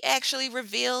Meat actually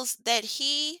reveals that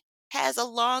he has a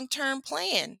long-term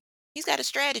plan. He's got a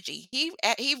strategy. He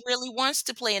really wants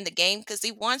to play in the game because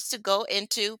he wants to go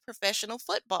into professional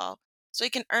football so he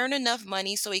can earn enough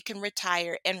money so he can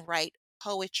retire and write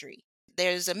poetry.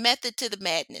 There's a method to the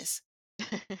madness.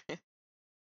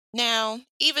 Now,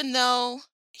 even though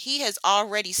he has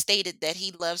already stated that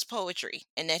he loves poetry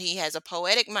and that he has a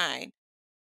poetic mind,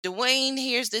 Dwayne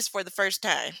hears this for the first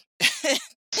time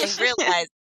and realizes,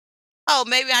 oh,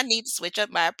 maybe I need to switch up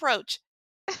my approach.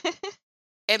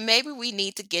 And maybe we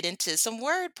need to get into some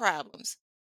word problems.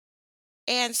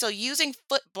 And so, using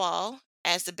football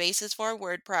as the basis for a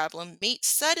word problem, Meat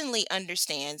suddenly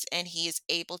understands and he is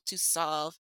able to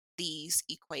solve these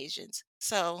equations.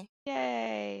 So,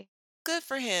 Yay. good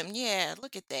for him. Yeah,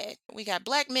 look at that. We got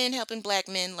black men helping black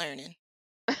men learning.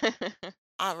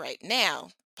 All right, now,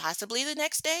 possibly the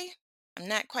next day. I'm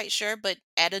not quite sure, but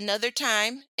at another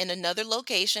time, in another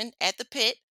location at the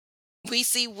pit, we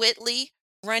see Whitley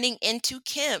running into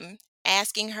Kim,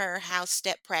 asking her how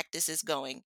step practice is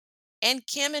going. And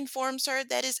Kim informs her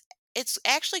that it's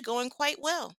actually going quite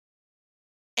well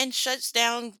and shuts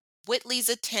down Whitley's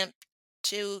attempt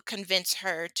to convince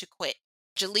her to quit.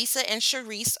 Jaleesa and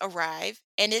Charisse arrive,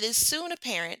 and it is soon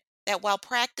apparent that while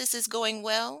practice is going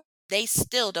well, they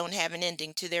still don't have an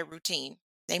ending to their routine.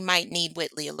 They might need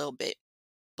Whitley a little bit.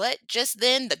 But just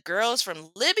then, the girls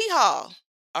from Libby Hall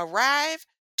arrive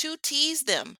to tease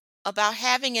them about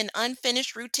having an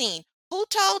unfinished routine. Who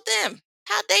told them?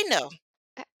 How'd they know?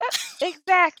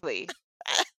 Exactly.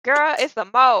 Girl, it's a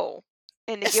mole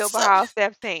in the Gilbert Some, Hall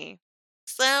step team.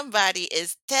 somebody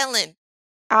is telling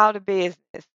All the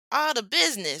business. all the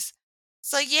business.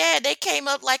 So yeah, they came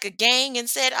up like a gang and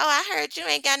said, "Oh, I heard you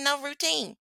ain't got no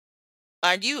routine,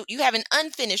 or you have an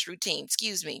unfinished routine."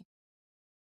 Excuse me.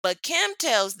 But Kim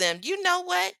tells them, "You know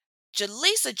what?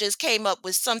 Jaleesa just came up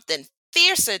with something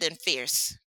fiercer than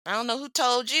fierce. I don't know who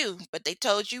told you, but they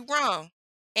told you wrong."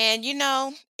 And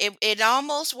it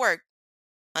almost worked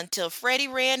until Freddie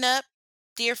ran up.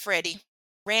 Dear Freddie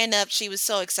ran up. She was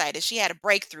so excited. She had a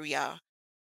breakthrough, y'all.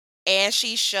 And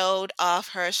she showed off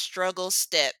her struggle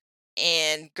step.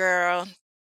 And girl,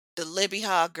 the Libby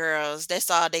Hall girls, that's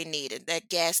all they needed. That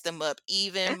gassed them up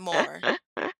even more.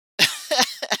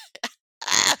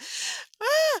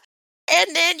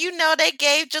 And then, they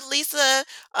gave Jaleesa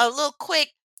a little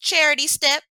quick charity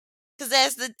step. Because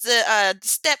as the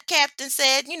step captain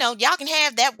said, y'all can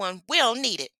have that one. We don't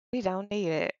need it. We don't need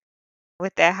it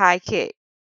with that high kick.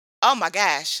 Oh my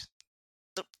gosh.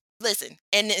 The- Listen,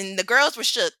 and the girls were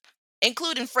shook.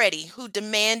 including Freddie, who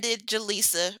demanded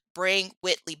Jaleesa bring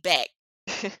Whitley back.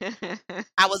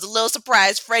 I was a little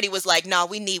surprised Freddie was like, "No,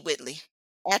 we need Whitley,"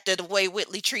 after the way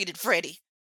Whitley treated Freddie.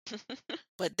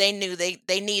 But they knew they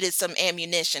needed some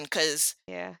ammunition because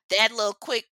Yeah, that little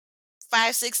quick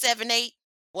 5, 6, 7, 8.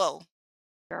 Whoa.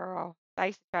 girl. I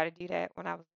used to try to do that when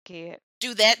I was a kid.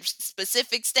 Do that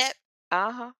specific step?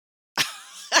 Uh-huh.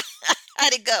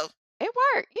 How'd it go? It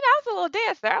worked. I was a little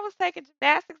dancer. I was taking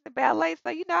gymnastics and ballet, so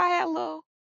I had a little,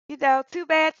 too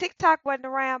bad TikTok wasn't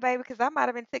around, baby, because I might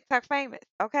have been TikTok famous,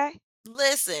 okay?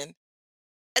 Listen,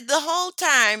 the whole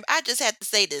time, I just have to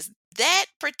say this. That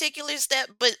particular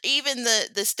step, but even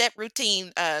the step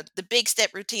routine, the big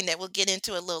step routine that we'll get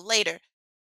into a little later,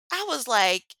 I was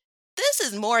like, this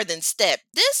is more than step.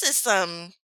 This is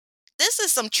some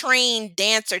trained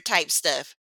dancer type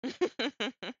stuff.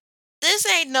 This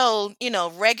ain't no,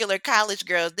 regular college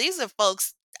girls. These are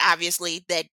folks obviously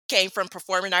that came from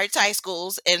performing arts high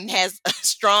schools and has a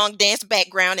strong dance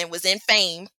background and was in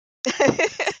fame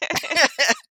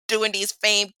doing these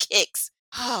fame kicks.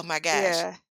 Oh my gosh.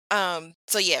 Yeah.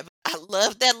 So yeah, I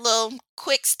love that little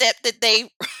quick step that they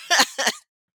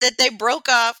that they broke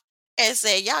off and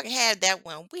said, "Y'all can have that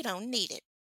one. We don't need it."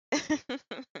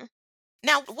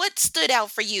 Now, what stood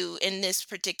out for you in this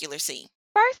particular scene?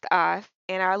 First off,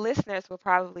 and our listeners will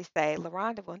probably say,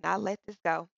 LaRonda will not let this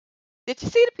go. Did you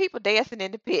see the people dancing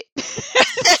in the pit?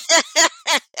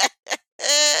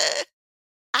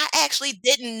 I actually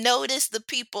didn't notice the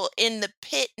people in the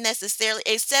pit necessarily,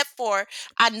 except for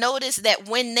I noticed that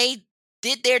when they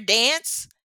did their dance,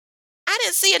 I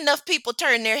didn't see enough people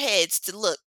turn their heads to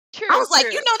look. I True, was like,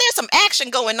 true. there's some action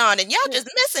going on and y'all Mm, just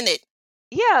missing it.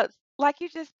 yeah, like you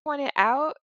just pointed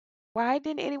out, why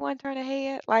didn't anyone turn a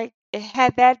head? Like,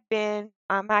 had that been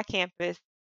on my campus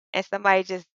and somebody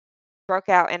just broke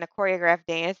out in a choreographed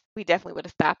dance, we definitely would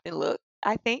have stopped and looked,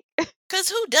 I think. Cause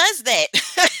who does that?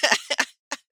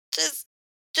 just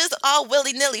just all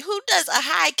willy-nilly. Who does a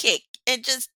high kick and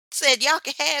just said y'all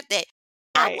can have that?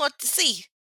 I Right. want to see.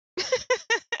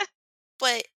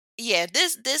 But yeah,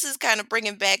 this is kind of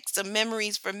bringing back some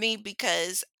memories for me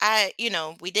because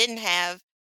we didn't have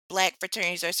black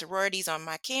fraternities or sororities on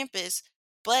my campus,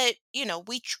 but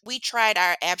we tried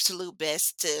our absolute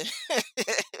best to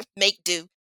make do.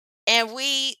 And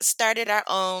we started our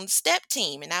own step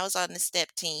team, and I was on the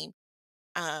step team.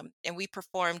 And we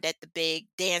performed at the big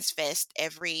dance fest I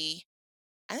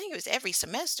think it was every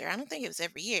semester. I don't think it was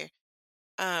every year.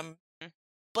 Um, Mm.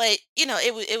 but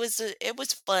it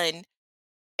was fun,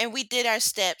 and we did our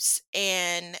steps,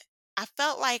 and I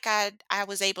felt like I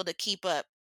was able to keep up.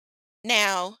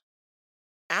 Now,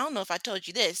 I don't know if I told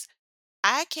you this.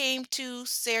 I came to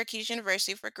Syracuse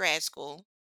University for grad school,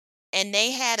 and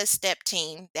they had a step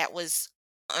team that was,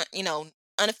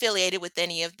 unaffiliated with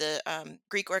any of the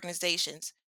Greek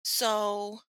organizations.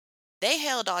 So they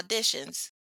held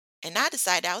auditions, and I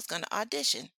decided I was going to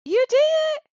audition. You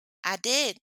did? I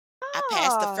did. I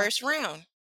passed the Oh, first round,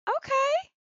 okay.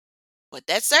 but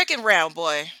that second round,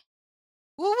 boy,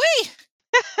 woo wee!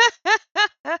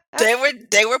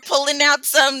 They were pulling out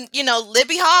some,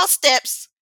 Libby Hall steps,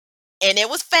 and it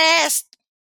was fast.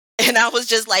 And I was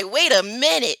just like, "Wait a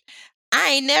minute. I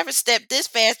ain't never stepped this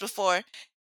fast before."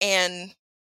 And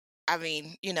I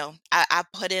mean, I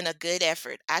put in a good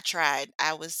effort. I tried.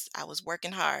 I was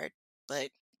working hard, but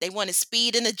they wanted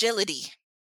speed and agility,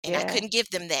 and I Yeah, couldn't give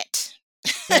them that.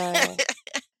 yeah.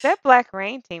 That Black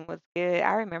Rain team was good.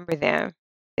 I remember them.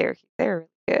 They were really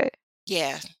good.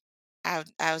 Yeah, I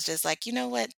was just like, "You know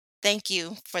what? Thank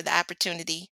you for the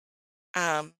opportunity."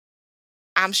 Um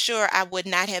I'm sure I would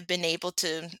not have been able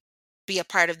to be a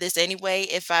part of this anyway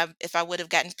if I would have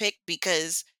gotten picked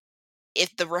because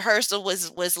if the rehearsal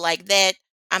was like that,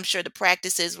 I'm sure the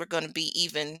practices were going to be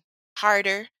even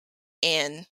harder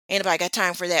and ain't nobody got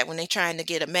time for that when they trying to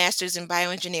get a master's in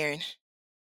bioengineering.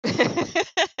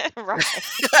 Right.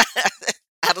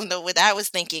 I don't know what I was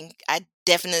thinking. I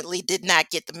definitely did not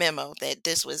get the memo that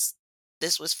this was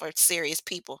for serious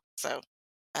people. So,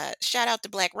 shout out to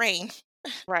Black Rain.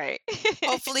 Right.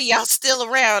 Hopefully y'all still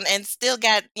around and still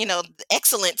got, the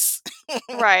excellence,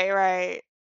 Right, right.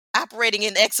 operating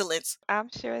in excellence. I'm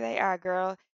sure they are,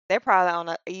 girl. They're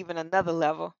probably on even another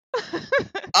level.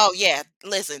 Oh yeah,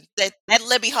 listen, that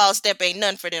Libby Hall step ain't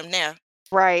none for them now.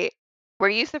 Right. Were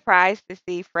you surprised to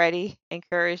see Freddie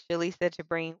encourage Jaleesa to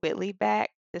bring Whitley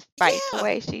back despite the Yeah,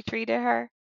 way she treated her?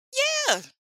 yeah.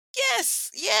 Yes,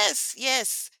 yes,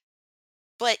 yes.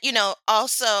 But,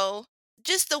 also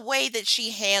just the way that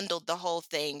she handled the whole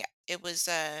thing, it was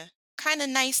kind of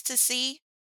nice to see.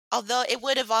 Although it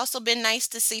would have also been nice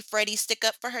to see Freddie stick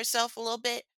up for herself a little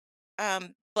bit.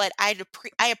 but I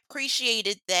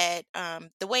appreciated that,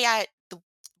 the way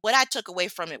what I took away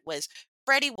from it was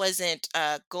Freddie wasn't,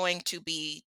 going to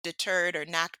be deterred or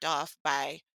knocked off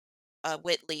by,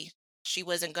 Whitley. She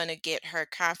wasn't gonna get her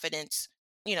confidence,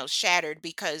 shattered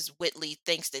because Whitley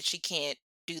thinks that she can't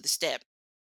do the step.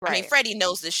 I mean, Right. Freddie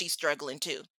knows that she's struggling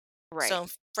too. Right. So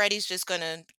Freddie's just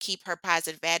gonna keep her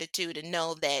positive attitude and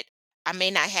know that I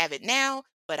may not have it now,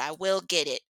 but I will get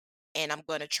it. And I'm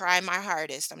gonna try my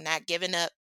hardest. I'm not giving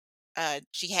up.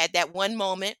 She had that one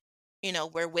moment,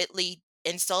 where Whitley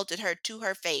insulted her to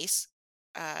her face.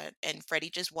 And Freddie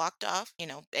just walked off,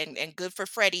 and good for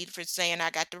Freddie for saying I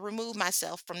got to remove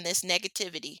myself from this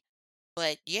negativity.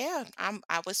 But yeah,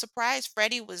 I was surprised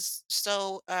Freddie was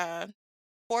so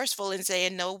forceful in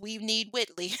saying no, we need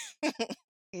Whitley.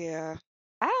 Yeah.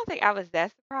 I don't think I was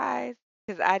that surprised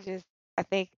because I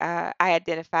think I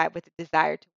identified with the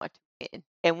desire to want to win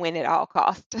and win at all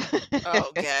costs.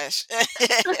 Oh gosh.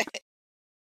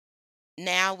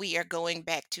 Now we are going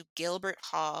back to Gilbert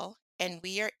Hall and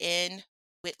we are in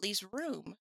Whitley's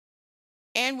room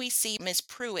and we see Miss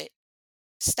Pruitt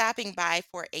stopping by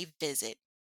for a visit.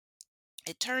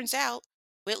 It turns out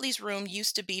Whitley's room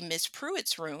used to be Miss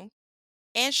Pruitt's room,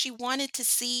 and she wanted to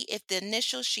see if the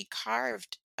initials she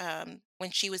carved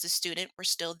when she was a student were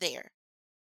still there.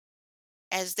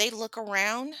 As they look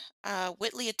around,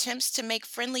 Whitley attempts to make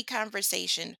friendly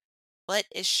conversation, but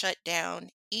is shut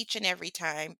down each and every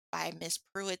time by Miss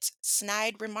Pruitt's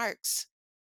snide remarks.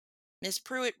 Miss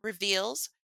Pruitt reveals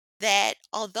that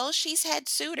although she's had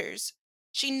suitors,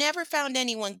 she never found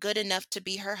anyone good enough to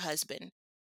be her husband,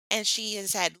 and she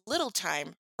has had little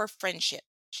time for friendship.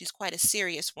 She's quite a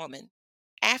serious woman.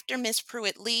 After Miss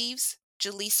Pruitt leaves,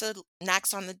 Jaleesa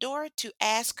knocks on the door to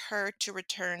ask her to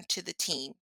return to the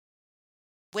team.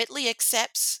 Whitley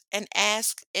accepts and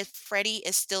asks if Freddie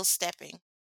is still stepping.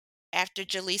 After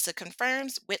Jaleesa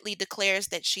confirms, Whitley declares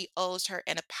that she owes her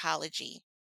an apology.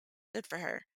 Good for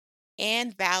her.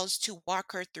 And vows to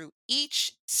walk her through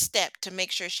each step to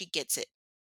make sure she gets it.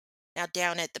 Now,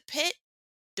 down at the pit,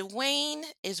 Dwayne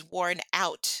is worn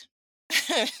out.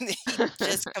 He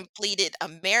just completed a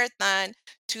marathon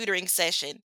tutoring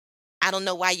session. I don't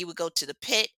know why you would go to the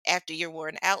pit after you're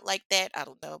worn out like that. I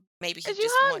don't know. Maybe he 'Cause you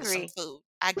just wanted some hungry. food.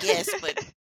 I guess, but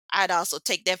I'd also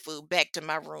take that food back to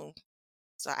my room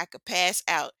so I could pass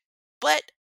out. But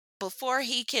before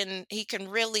he can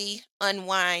really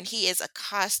unwind, he is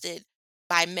accosted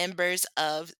by members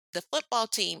of the football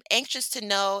team, anxious to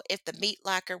know if the meat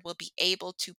locker will be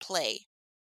able to play.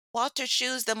 Walter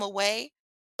shoos them away,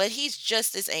 but he's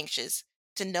just as anxious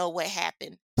to know what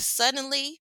happened.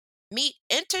 Suddenly, Meat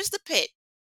enters the pit.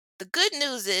 The good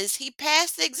news is he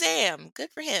passed the exam.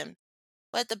 Good for him.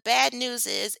 But the bad news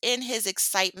is, in his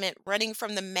excitement running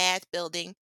from the math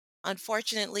building,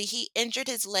 unfortunately, he injured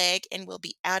his leg and will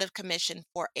be out of commission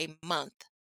for a month.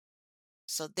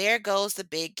 So there goes the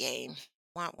big game.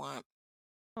 Womp womp.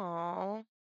 Aw.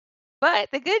 But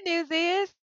the good news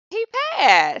is he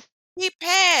passed. He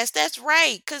passed. That's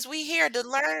right, because we here to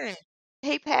learn.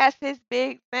 He passed his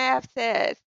big math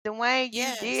test. Dwayne, you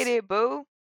did Yes, it, boo.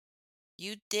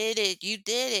 you did it. You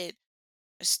did it.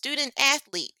 A student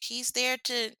athlete. He's there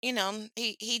to,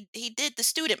 he did the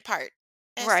student part.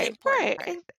 That's the Right, important right.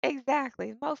 part.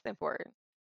 Exactly. Most important.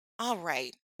 All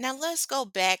right. Now let's go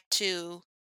back to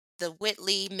the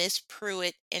Whitley Miss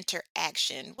Pruitt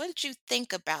interaction. What did you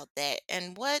think about that?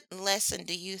 And what lesson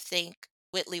do you think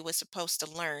Whitley was supposed to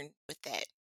learn with that?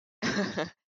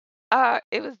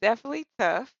 It was definitely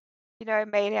tough. You know,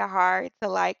 it made it hard to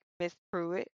like Miss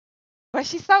Pruitt. But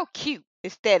she's so cute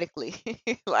aesthetically.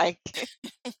 Like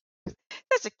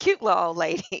such a cute little old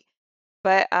lady.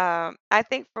 But I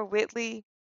think for Whitley,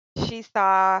 she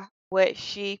saw what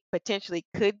she potentially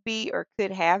could be or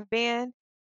could have been,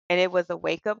 and it was a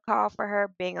wake up call for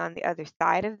her being on the other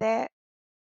side of that.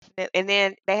 And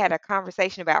then they had a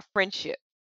conversation about friendship.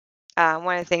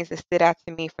 One of the things that stood out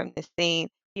to me from this scene,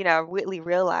 you know, Whitley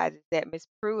realizes that Miss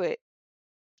Pruitt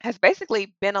has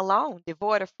basically been alone,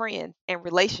 devoid of friends and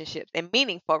relationships and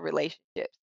meaningful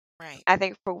relationships. Right. I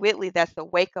think for Whitley, that's a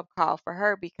wake up call for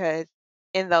her because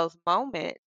in those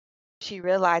moments, she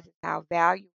realizes how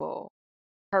valuable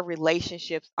her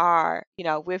relationships are, you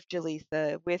know, with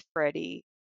Jaleesa, with Freddie,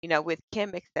 you know, with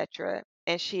Kim, etc.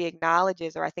 And she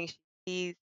acknowledges, or I think she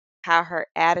sees how her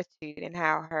attitude and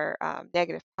how her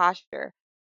negative posture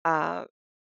um,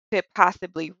 could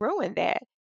possibly ruin that.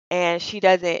 And she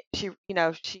doesn't, you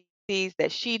know, she sees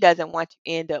that she doesn't want to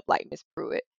end up like Miss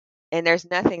Pruitt. And there's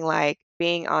nothing like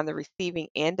being on the receiving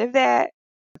end of that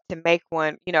to make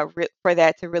one, you know, for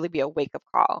that to really be a wake up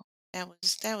call. That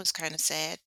was kind of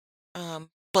sad.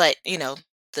 But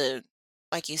the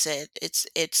like you said,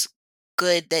 it's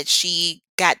good that she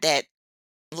got that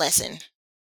lesson.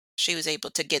 She was able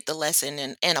to get the lesson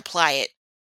and apply it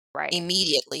Right.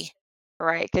 immediately.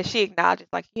 Right. Because she acknowledges,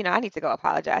 like, I need to go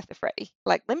apologize to Freddie.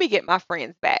 Like, let me get my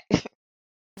friends back.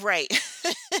 Right.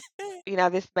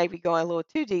 This may be going a little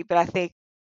too deep, but I think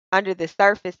under the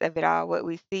surface of it all, what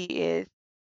we see is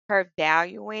her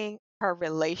valuing her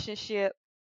relationship.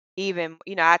 Even,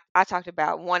 I talked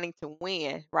about wanting to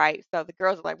win, right? So the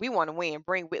girls are like, we want to win,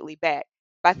 bring Whitley back.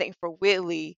 But I think for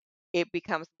Whitley, it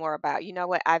becomes more about, you know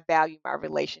what, I value my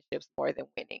relationships more than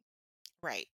winning.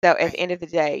 Right. So at the Right. end of the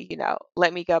day,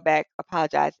 let me go back,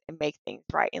 apologize, and make things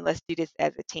right. And let's do this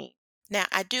as a team. Now,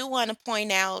 I do want to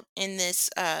point out in this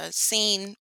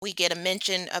scene, we get a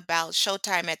mention about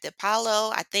Showtime at the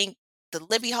Apollo. I think the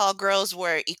Libby Hall girls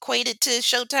were equated to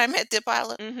Showtime at the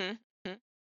Apollo. Mhm.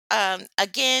 Mhm.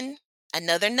 Again,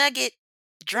 another nugget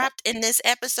Yep. dropped in this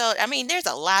episode. I mean, there's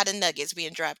a lot of nuggets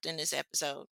being dropped in this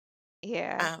episode.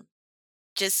 Yeah. Um,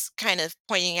 just kind of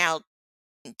pointing out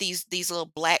these little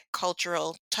black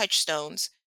cultural touchstones.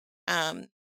 Um,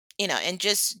 and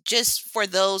just for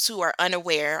those who are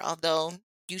unaware, although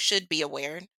you should be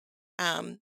aware,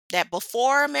 um, that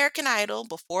before American Idol,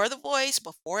 before The Voice,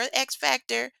 before X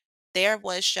Factor, there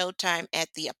was Showtime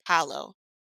at the Apollo.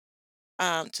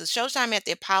 So Showtime at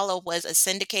the Apollo was a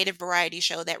syndicated variety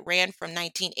show that ran from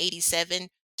 1987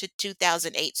 to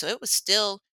 2008. So it was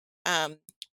still um,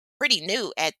 pretty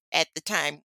new at the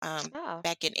time, Oh.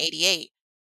 back in '88.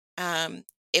 Um,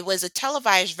 it was a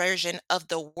televised version of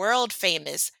the world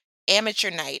famous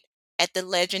Amateur Night at the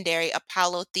legendary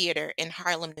Apollo Theater in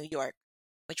Harlem, New York,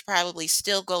 which probably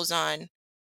still goes on.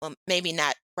 Well, maybe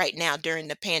not right now during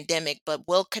the pandemic, but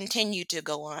will continue to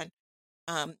go on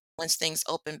once things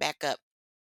open back up.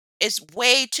 It's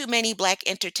way too many black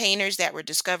entertainers that were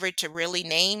discovered to really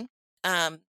name.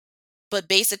 Um, but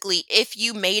basically, if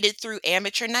you made it through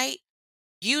Amateur Night,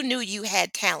 you knew you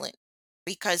had talent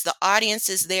because the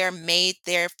audiences there made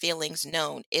their feelings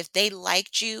known. If they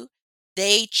liked you,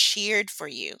 they cheered for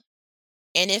you.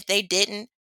 And if they didn't,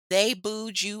 they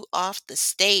booed you off the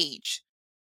stage.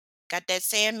 Got that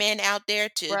Sandman out there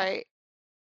to Right.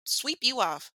 sweep you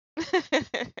off.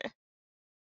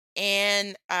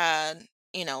 And,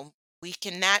 we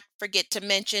cannot forget to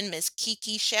mention Miss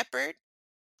Kiki Shepherd,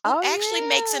 who Oh, actually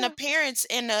makes an yeah. appearance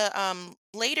in a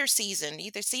later season,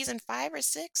 either season 5 or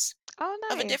 6 Oh,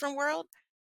 of A nice. Different World.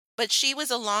 But she was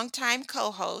a longtime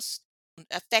co-host,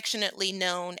 affectionately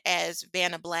known as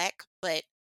Vanna Black, but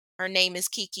her name is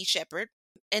Kiki Shepherd.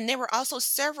 And there were also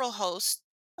several hosts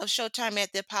of Showtime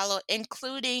at the Apollo,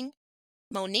 including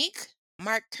Monique,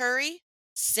 Mark Curry,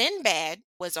 Sinbad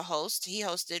was a host. He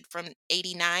hosted from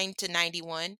 89 to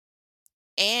 91,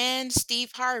 and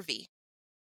Steve Harvey.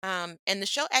 And the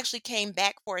show actually came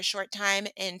back for a short time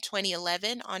in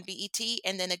 2011 on BET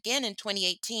and then again in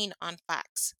 2018 on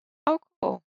Fox. Oh,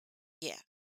 cool. Yeah.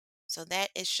 So that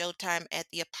is Showtime at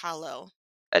the Apollo.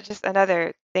 Just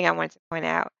another thing I wanted to point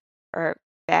out, or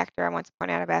factor I want to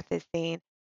point out about this scene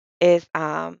is,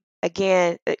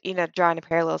 again, drawing the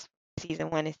parallels from season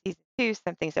one and season two,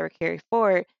 some things that were carried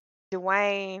forward.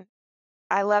 Dwayne,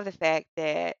 I love the fact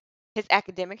that his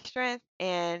academic strength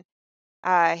and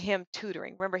him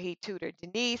tutoring. Remember, he tutored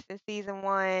Denise in season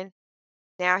one.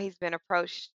 Now he's been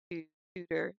approached to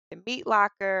tutor the Meat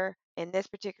Locker in this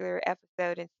particular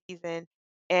episode and season.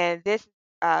 And this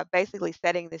basically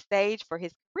setting the stage for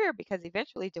his career because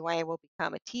eventually Dwayne will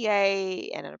become a TA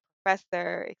and a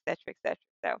professor, et cetera, et cetera.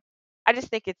 So I just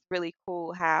think it's really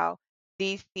cool how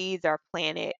these seeds are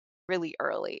planted really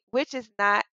early, which is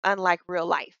not unlike real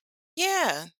life.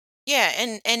 Yeah. Yeah,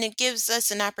 and it gives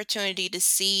us an opportunity to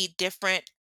see different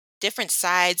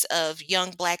sides of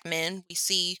young black men. We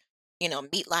see,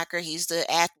 Meat Locker, he's the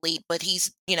athlete, but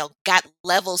he's, got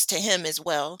levels to him as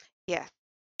well. Yes.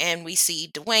 And we see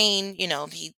Dwayne,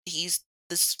 he's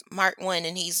the smart one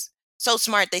and he's so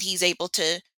smart that he's able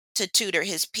to tutor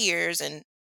his peers. And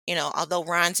although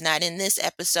Ron's not in this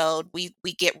episode, we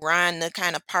get Ron, the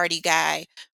kind of party guy,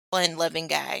 fun loving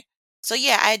guy. So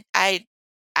yeah, I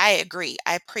agree.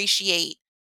 I appreciate,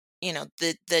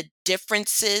 the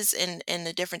differences in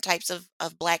the different types of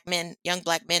black men, young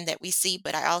black men that we see,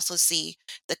 but I also see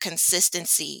the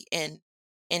consistency in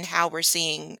how we're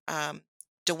seeing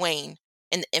Dwayne,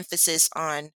 and the emphasis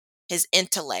on his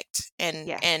intellect, and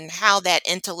Yes. and how that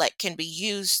intellect can be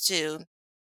used to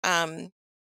um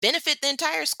benefit the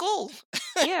entire school.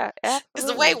 Yeah, Because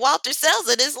the way absolutely. Walter sells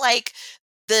it is like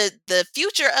the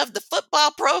future of the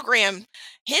football program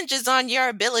hinges on your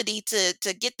ability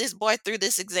to get this boy through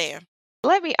this exam.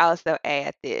 Let me also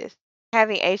add this.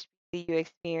 Having HBCU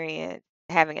experience,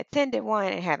 having attended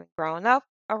one and having grown up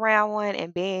around one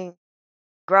and being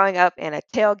growing up in a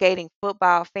tailgating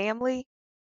football family,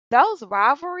 those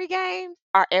rivalry games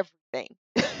are everything.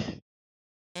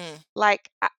 Mm, Like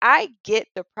I get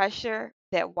the pressure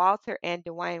that Walter and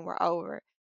Dwayne were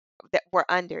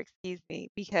under, excuse me,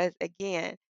 because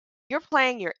again, you're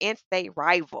playing your in-state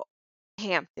rival,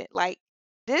 Hampton. Like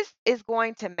this is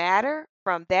going to matter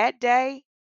from that day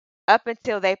up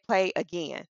until they play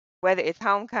again, whether it's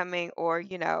homecoming or,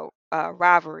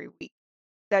 rivalry week.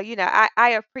 So, I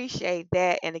appreciate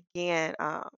that. And again,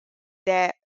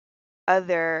 that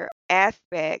other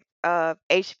aspect of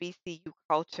HBCU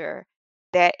culture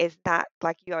that is not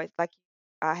like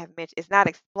I have mentioned, it's not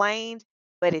explained,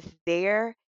 but it's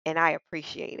there, and I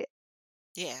appreciate it.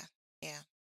 yeah, yeah.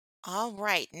 All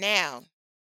right, now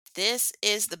this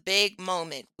is the big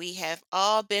moment we have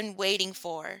all been waiting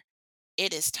for.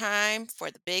 It is time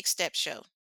for the big step show.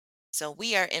 So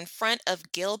we are in front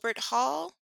of Gilbert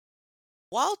Hall.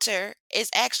 Walter is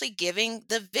actually giving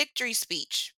the victory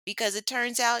speech because it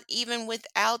turns out even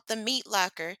without the meat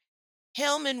locker,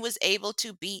 Hillman was able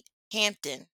to beat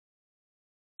Hampton.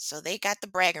 So they got the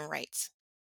bragging rights,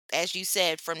 as you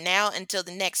said, from now until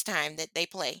the next time that they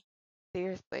play.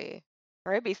 Seriously.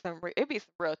 Or it'd be some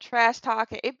real trash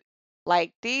talking.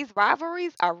 Like these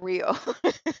rivalries are real.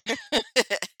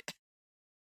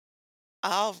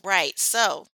 All right.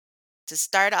 So to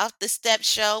start off the step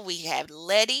show, we have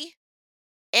Letty,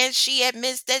 and she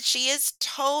admits that she is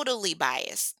totally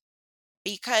biased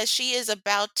because she is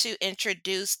about to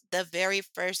introduce the very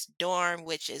first dorm,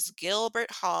 which is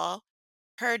Gilbert Hall,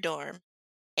 her dorm,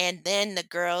 and then the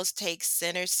girls take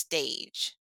center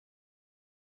stage.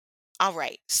 All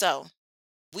right. So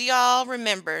we all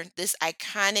remember this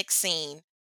iconic scene.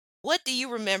 What do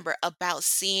you remember about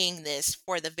seeing this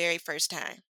for the very first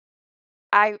time?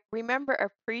 I remember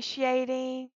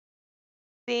appreciating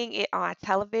seeing it on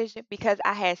television because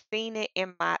I had seen it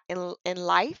in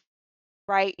life,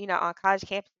 right? On college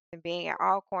campuses and being at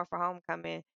Alcorn for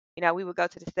homecoming. We would go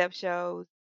to the step shows,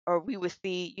 or we would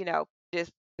see,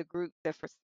 just the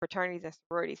fraternities and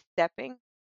sororities stepping.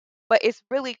 But it's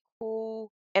really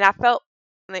cool, and I felt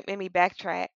let me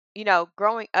backtrack.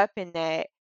 Growing up in that,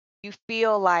 you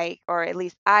feel like, or at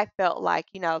least I felt like,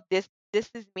 this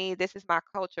is me, this is my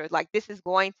culture. Like this is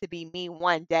going to be me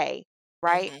one day,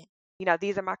 right? Mhm.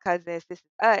 These are my cousins, this is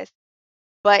us.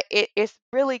 But it's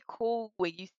really cool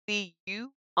when you see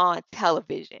you on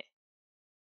television.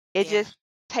 It Yeah. just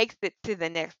takes it to the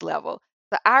next level.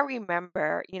 So I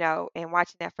remember, and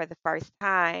watching that for the first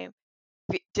time,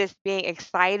 just being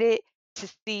excited to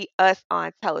see us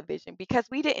on television because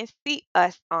we didn't see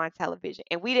us on television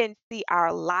and we didn't see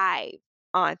our lives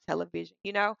on television.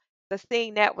 So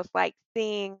seeing that was like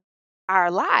seeing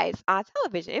our lives on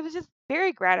television. It was just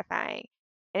very gratifying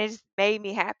and it just made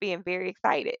me happy and very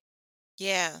excited.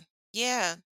 Yeah.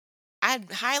 Yeah. I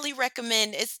highly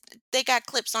recommend they got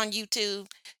clips on YouTube.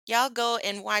 Y'all go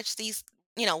and watch these,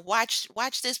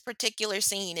 watch this particular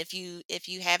scene if you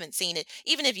haven't seen it.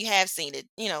 Even if you have seen it,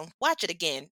 watch it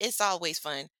again. It's always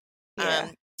fun. Yeah.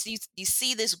 So you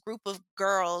see this group of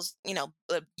girls,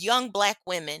 young black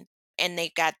women, and they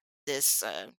got this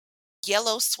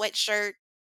yellow sweatshirt,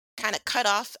 kind of cut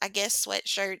off, I guess,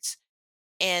 sweatshirts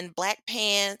and black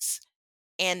pants,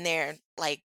 and they're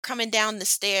like coming down the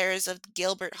stairs of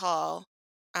Gilbert Hall,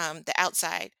 the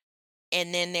outside,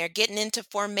 and then they're getting into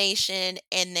formation,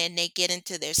 and then they get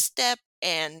into their step,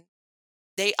 and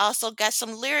they also got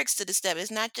some lyrics to the step.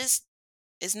 It's not just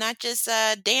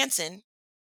dancing.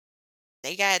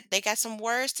 They got some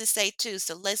words to say too.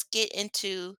 So let's get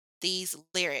into these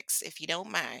lyrics, if you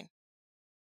don't mind.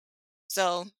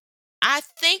 So I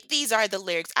think these are the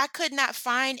lyrics. I could not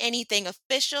find anything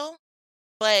official,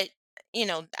 but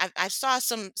I saw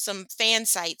some fan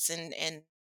sites, and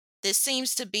this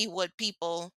seems to be what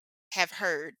people have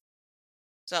heard.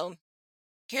 So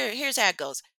here's how it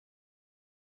goes.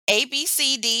 A B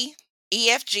C D E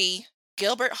F G,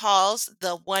 Gilbert Hall's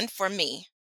the one for me.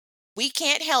 We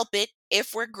can't help it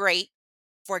if we're great.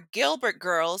 For Gilbert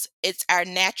girls, it's our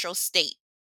natural state.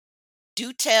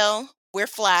 Do tell we're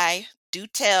fly. Do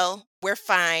tell we're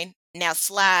fine. Now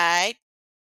slide.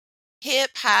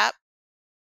 Hip hop.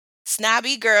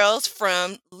 Snobby girls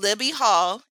from Libby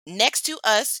Hall. Next to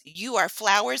us, you are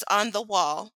flowers on the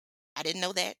wall. I didn't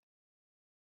know that.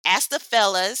 Ask the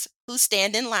fellas who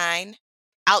stand in line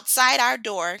outside our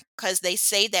door because they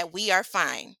say that we are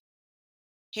fine.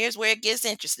 Here's where it gets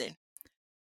interesting.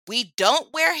 We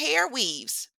don't wear hair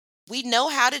weaves. We know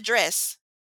how to dress.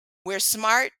 We're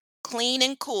smart, clean,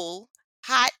 and cool,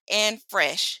 hot and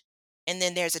fresh. And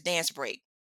then there's a dance break.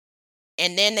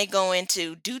 And then they go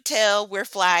into do tell we're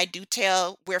fly, do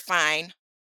tell we're fine.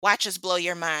 Watch us blow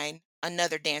your mind.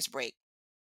 Another dance break.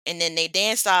 And then they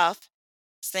dance off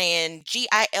saying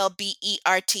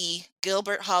Gilbert.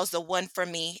 Gilbert Hall's the one for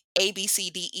me.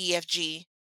 ABCDEFG.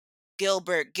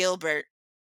 Gilbert, Gilbert.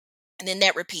 And then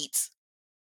that repeats.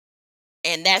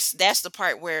 And that's the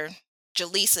part where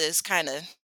Jaleesa is kind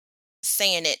of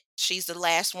saying it. She's the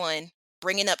last one,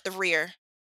 bringing up the rear.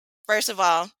 First of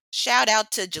all, shout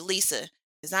out to Jaleesa,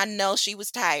 because I know she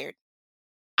was tired.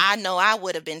 I know I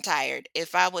would have been tired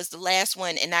if I was the last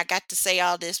one and I got to say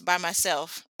all this by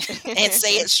myself and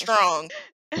say it strong.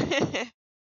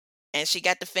 And she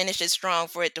got to finish it strong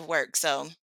for it to work. So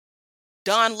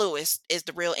Dawn Lewis is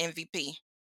the real MVP.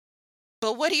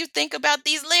 But what do you think about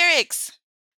these lyrics?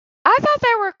 I thought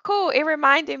they were cool. It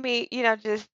reminded me,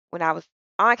 just when I was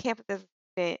on campus as a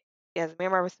student, as a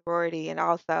member of a sorority, and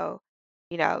also,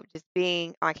 just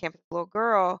being on campus as a little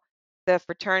girl, the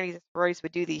fraternities and sororities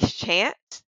would do these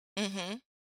chants. Mm-hmm.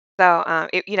 So,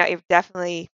 it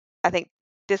definitely, I think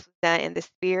this was done in the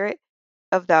spirit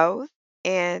of those.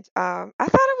 And I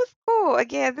thought it was cool.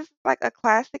 Again, this is like a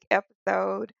classic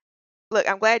episode. Look,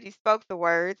 I'm glad you spoke the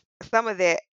words. Some of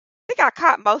that, I think I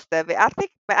caught most of it. I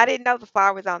think, but I didn't know the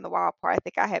flowers on the wall part. I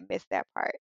think I had missed that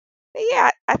part. But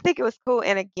yeah, I think it was cool.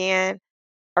 And again,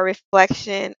 a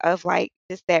reflection of like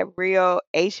just that real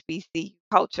HBCU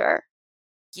culture,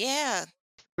 Yeah.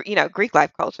 Greek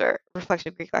life culture, reflection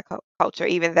of Greek life culture,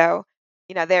 even though,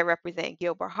 they represent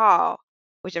Gilbert Hall,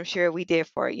 which I'm sure we did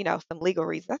for, some legal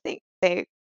reasons. I think they,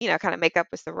 kind of make up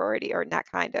a sorority, or not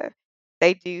kind of.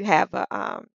 They do have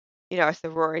a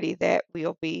sorority that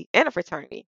will be, and a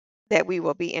fraternity that we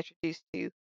will be introduced to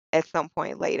at some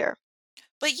point later.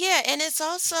 But yeah, and it's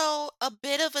also a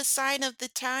bit of a sign of the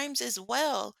times as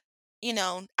well.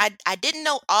 I didn't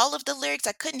know all of the lyrics.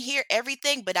 I couldn't hear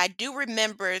everything, but I do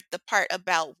remember the part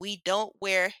about we don't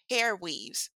wear hair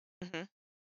weaves. Hmm.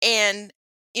 And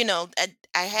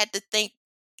I had to think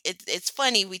it's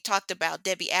funny we talked about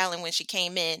Debbie Allen when she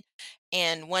came in,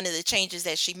 and one of the changes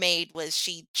that she made was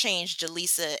she changed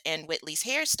Jaleesa and Whitley's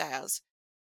hairstyles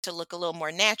to look a little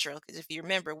more natural, because if you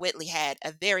remember, Whitley had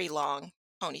a very long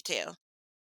ponytail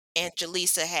and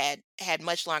Jaleesa had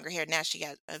much longer hair. Now she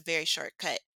got a very short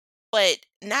cut. But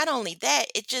not only that,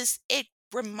 it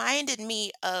reminded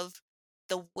me of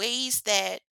the ways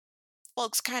that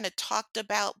folks kind of talked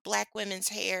about black women's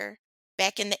hair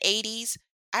back in the 80s.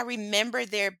 I remember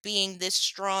there being this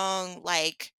strong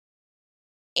like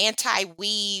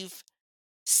anti-weave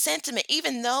sentiment,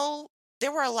 even though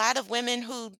there were a lot of women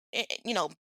who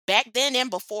back then and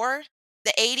before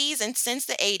the 80s and since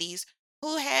the 80s,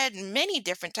 who had many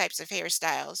different types of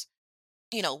hairstyles,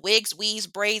 wigs, weaves,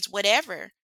 braids,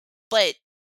 whatever. But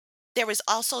there was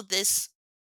also this,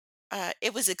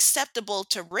 it was acceptable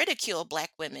to ridicule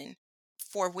black women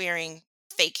for wearing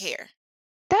fake hair.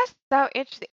 That's so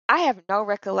interesting. I have no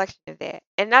recollection of that.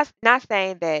 And that's not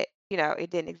saying that, it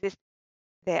didn't exist.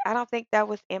 That I don't think that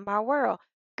was in my world.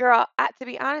 Girl, to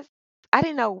be honest, I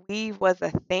didn't know weave was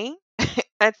a thing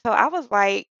until I was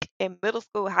like in middle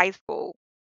school, high school.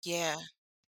 Yeah.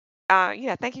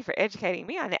 Thank you for educating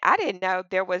me on it. I didn't know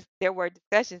there were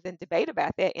discussions and debate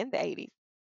about that in the 80s.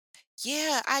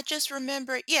 Yeah, I just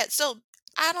remember. Yeah, so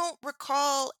I don't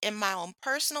recall in my own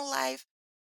personal life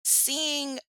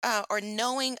seeing or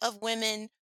knowing of women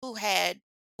who had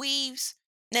weaves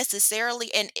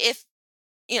necessarily. And if,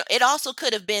 it also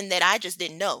could have been that I just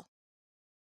didn't know.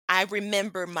 I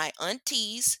remember my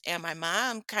aunties and my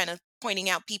mom kind of pointing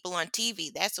out people on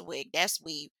TV. That's a wig, that's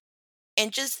weave.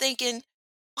 And just thinking,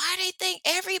 why they think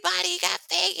everybody got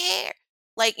fake hair?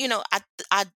 Like,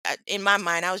 in my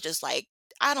mind, I was just like,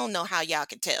 I don't know how y'all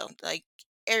can tell. Like,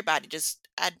 everybody just,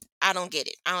 I don't get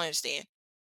it. I don't understand.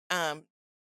 Um,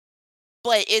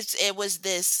 but it was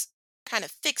this kind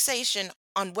of fixation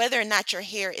on whether or not your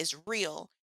hair is real,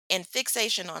 and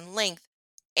fixation on length,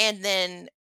 and then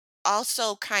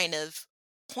also kind of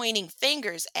pointing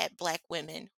fingers at black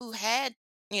women who had,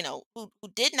 who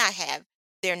did not have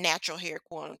their natural hair,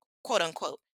 quote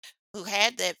unquote, who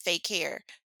had that fake hair.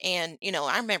 And,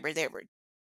 I remember there were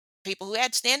people who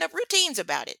had stand up routines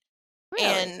about it. Really?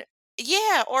 And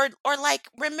yeah, or like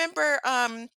remember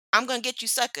I'm gonna get you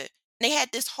sucker. They had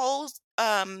this whole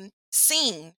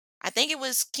scene. I think it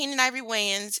was Keenan Ivory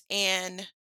Wayans and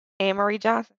Anne Marie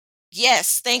Johnson.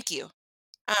 yes, thank you.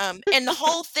 And the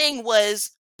whole thing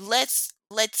was let's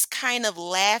kind of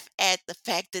laugh at the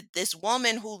fact that this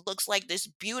woman who looks like this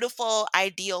beautiful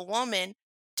ideal woman,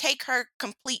 take her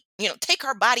complete, take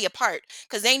her body apart,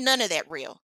 because ain't none of that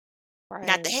real.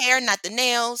 Not the Right. hair, not the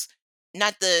nails,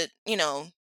 not the,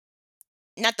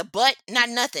 not the butt, not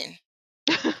nothing.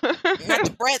 Not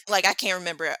the breast, like, I can't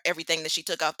remember everything that she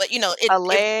took off, but, A it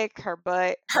leg, her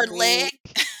butt, her her leg. wig.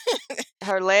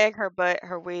 Her leg, her butt,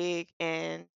 her wig,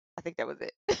 and I think that was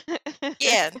it.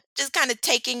 Yeah, just kinda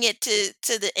taking it to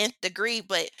the nth degree,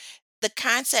 but the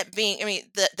concept being, I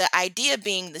mean, the idea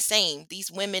being the same.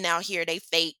 These women out here, they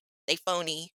fake, they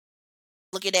phony.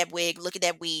 Look at that wig, look at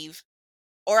that weave.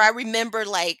 Or I remember,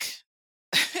 like,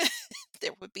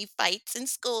 there would be fights in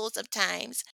school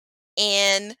sometimes,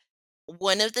 and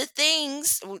one of the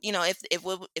things,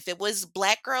 if it was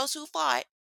black girls who fought,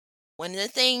 one of the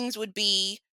things would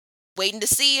be waiting to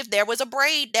see if there was a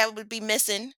braid that would be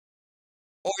missing.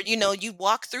 Or, you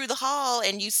walk through the hall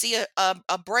and you see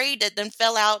a braid that then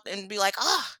fell out and be like,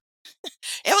 "Oh,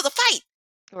 it was a fight."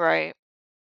 Right.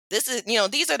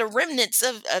 These are the remnants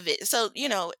of it. So,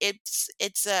 it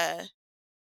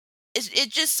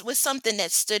just was something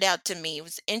that stood out to me. It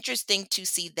was interesting to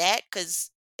see that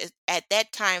because at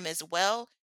that time as well,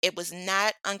 it was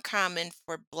not uncommon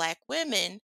for black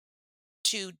women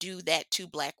to do that to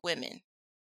black women,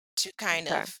 to kind Okay.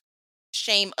 of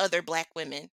shame other black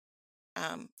women,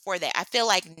 for that. I feel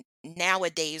like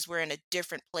nowadays we're in a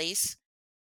different place.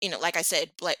 Like I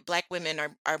said, black women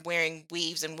are wearing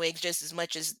weaves and wigs just as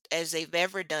much as they've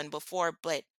ever done before.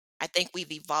 But I think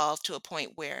we've evolved to a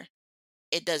point where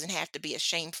it doesn't have to be a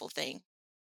shameful thing.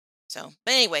 So,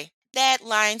 but anyway, that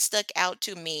line stuck out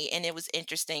to me, and it was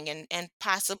interesting, and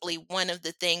possibly one of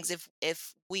the things,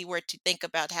 if we were to think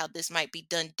about how this might be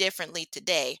done differently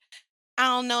today, I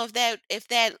don't know if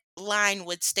that line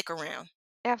would stick around.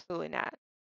 Absolutely not,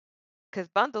 because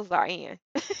bundles are in.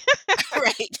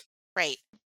 Right, right.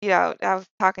 I was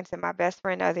talking to my best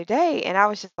friend the other day, and I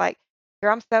was just like,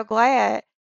 "Girl, I'm so glad."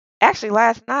 Actually,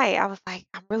 last night, I was like,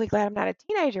 "I'm really glad I'm not a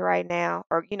teenager right now,"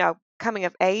 or, coming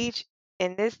of age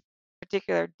in this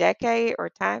particular decade or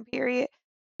time period,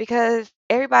 because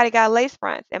everybody got lace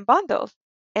fronts and bundles,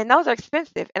 and those are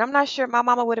expensive, and I'm not sure my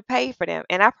mama would have paid for them,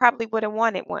 and I probably would have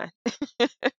wanted one.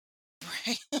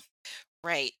 Right.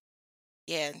 Right.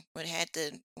 Yeah, would have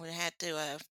had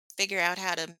to figure out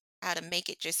how to make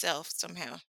it yourself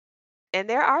somehow. And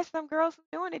there are some girls who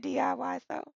doing the DIY,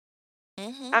 so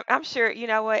Mhm. I'm sure, you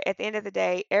know what, at the end of the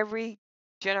day, every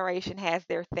generation has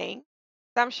their thing.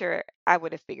 So I'm sure I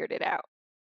would have figured it out.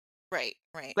 Right,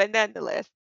 right. But nonetheless,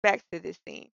 back to this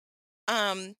scene.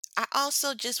 I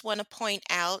also just want to point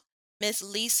out Miss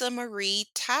Lisa Marie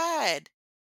Todd.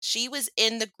 She was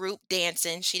in the group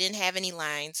dancing. She didn't have any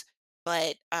lines,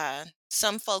 but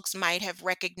some folks might have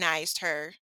recognized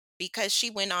her because she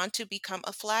went on to become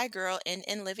a fly girl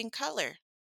in Living Color.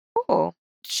 Cool.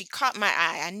 She caught my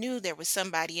eye. I knew there was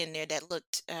somebody in there that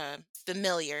looked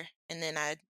familiar, and then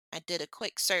I did a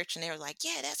quick search, and they were like,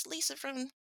 "Yeah, that's Lisa from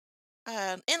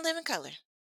In Living Color,"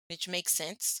 which makes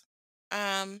sense.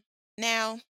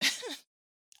 Now,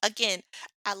 again,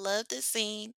 I love this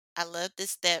scene. I love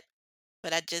this step,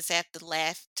 but I just have to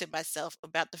laugh to myself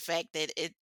about the fact that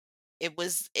it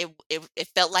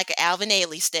felt like an Alvin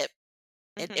Ailey step.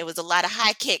 It Mhm. was a lot of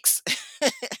high kicks.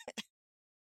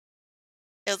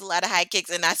 It was a lot of high kicks,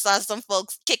 and I saw some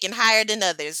folks kicking higher than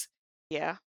others.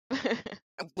 Yeah.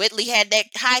 Whitley had that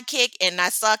high kick, and I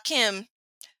saw Kim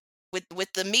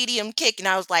with the medium kick, and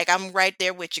I was like, "I'm right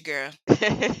there with you, girl."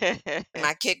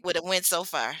 My kick would have went so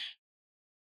far.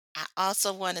 I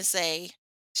also want to say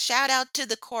shout out to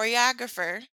the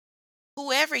choreographer,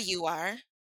 whoever you are.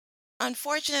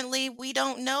 Unfortunately, we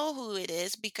don't know who it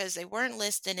is because they weren't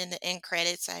listed in the end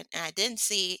credits. I didn't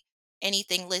see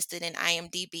anything listed in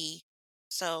IMDb.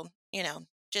 So,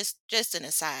 just an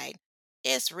aside.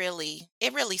 It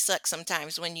really sucks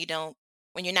sometimes when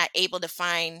you're not able to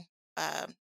find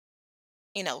um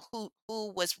who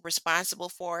was responsible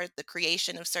for the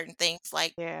creation of certain things,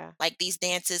 Yeah. like these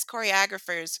dances.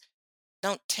 Choreographers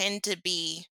don't tend to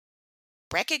be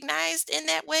recognized in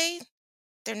that way.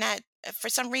 They're not, for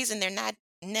some reason, they're not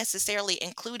necessarily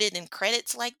included in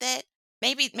credits like that.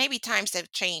 Maybe times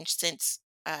have changed since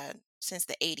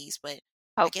the 80s, but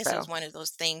I Hope guess it was so. one of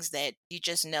those things that you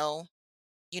just know.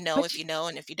 But If you know,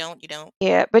 and if you don't, you don't.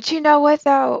 yeah, but you know what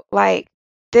though? Like,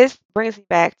 this brings me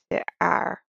back to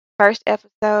our first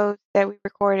episode that we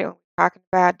recorded when we were talking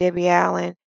about Debbie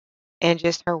Allen and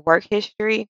just her work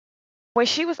history. When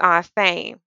she was on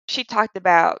Fame, she talked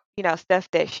about, stuff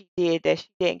that she did that she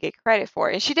didn't get credit for.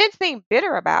 And she didn't seem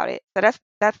bitter about it. So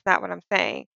that's not what I'm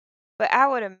saying. But I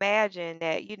would imagine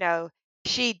that,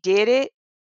 she did it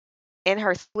in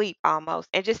her sleep almost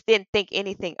and just didn't think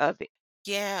anything of it.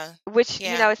 Yeah, Which,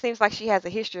 yeah, it seems like she has a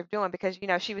history of doing because,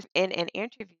 she was in an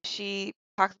interview. She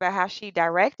talks about how she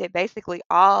directed basically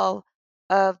all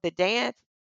of the dance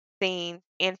scenes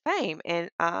in Fame. And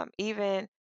even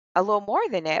a little more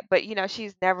than that, but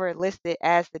she's never listed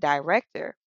as the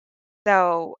director.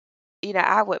 So,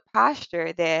 I would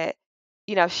posture that,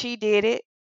 she did it,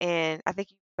 and I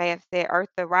think you may have said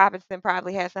Eartha Robinson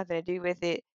probably had something to do with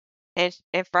it. And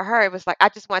for her, it was like, I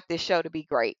just want this show to be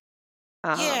great.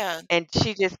 Yeah. And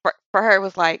she just for her it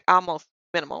was like almost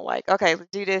minimal, like, okay, let's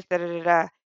do this, da da da da.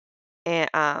 And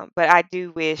but I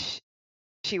do wish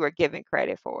she were given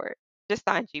credit for it. Just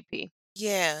on GP.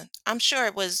 Yeah, I'm sure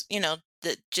it was,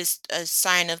 the just a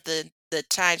sign of the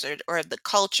times or of the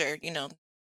culture,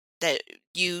 that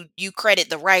you credit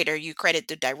the writer, you credit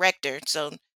the director.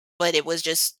 So, but it was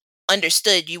just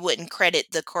understood you wouldn't credit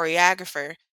the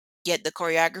choreographer, yet the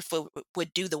choreographer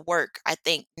would do the work. I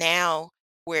think now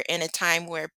we're in a time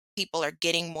where people are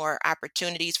getting more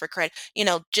opportunities for credit.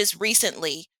 Just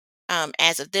recently,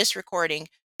 as of this recording,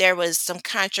 there was some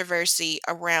controversy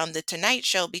around the Tonight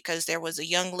Show because there was a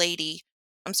young lady.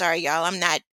 I'm sorry, y'all. I'm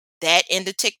not that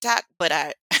into TikTok, but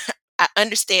I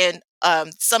understand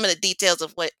some of the details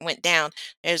of what went down.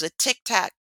 There's a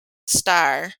TikTok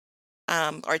star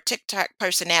or TikTok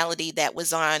personality that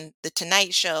was on The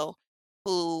Tonight Show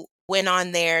who went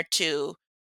on there to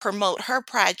promote her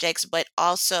projects, but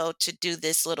also to do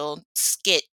this little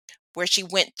skit where she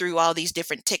went through all these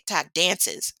different TikTok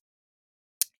dances.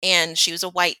 And she was a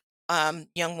white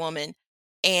young woman.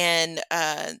 And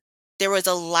there was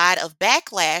a lot of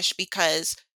backlash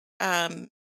because um,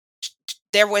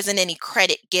 there wasn't any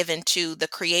credit given to the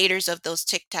creators of those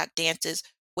TikTok dances,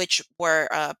 which were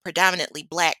predominantly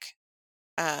black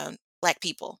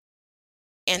people.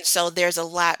 And so there's a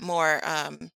lot more.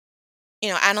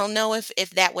 I don't know if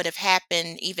that would have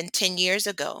happened even 10 years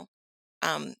ago.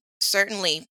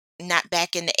 Certainly not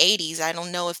back in the 80s. I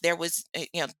don't know if there was,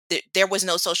 there was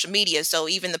no social media. So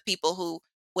even the people who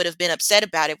would have been upset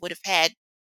about it would have had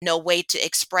no way to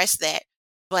express that.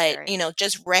 But, Right.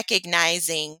 just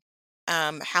recognizing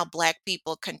how Black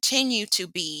people continue to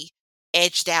be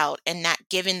edged out and not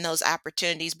given those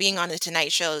opportunities, being on the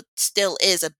Tonight Show still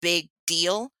is a big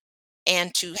deal.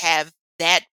 And to have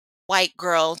that white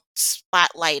girl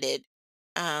spotlighted,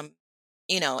 um,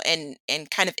 and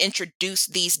kind of introduce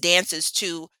these dances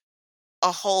to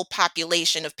a whole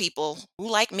population of people who,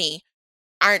 like me,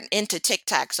 aren't into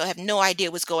TikTok, so have no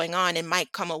idea what's going on and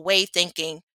might come away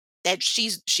thinking that she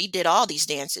did all these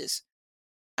dances.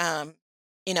 Um,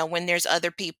 when there's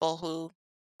other people who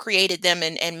created them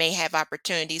and may have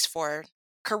opportunities for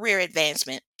career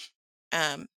advancement.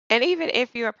 Um, And even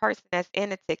if you're a person that's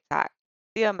in a TikTok,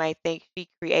 still may think she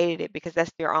created it because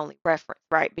that's your only reference,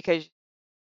 right? Because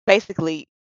basically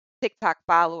TikTok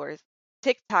followers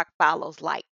TikTok follows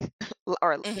like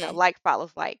or mhm. like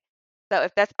follows like. So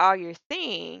if that's all you're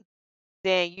seeing,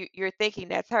 then you're thinking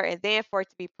that's her. And then for it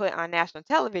to be put on national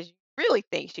television, you really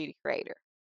think she the creator.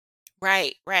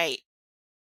 Right, right.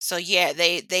 So yeah,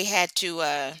 they had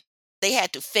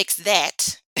to fix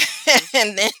that. Mhm.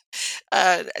 And then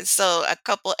so a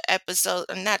couple episodes,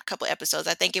 not a couple episodes,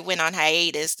 I think it went on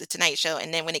hiatus, the Tonight Show,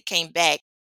 and then when it came back,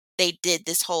 they did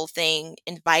this whole thing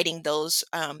inviting those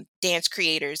dance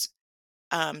creators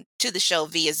to the show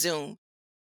via Zoom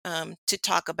to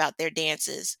talk about their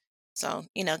dances. So,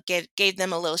 gave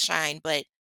them a little shine. But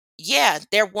yeah,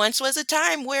 there once was a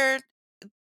time where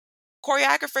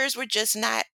choreographers were just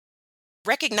not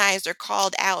recognized or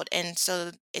called out, and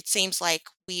so it seems like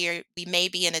we may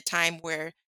be in a time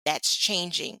where that's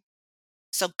changing.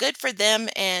 So good for them,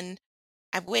 and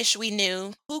I wish we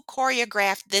knew who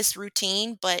choreographed this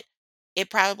routine, but it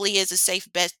probably is a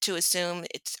safe bet to assume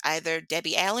it's either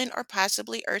Debbie Allen or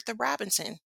possibly Eartha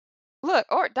Robinson. Look,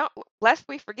 or don't lest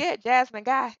we forget Jasmine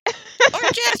Guy. Or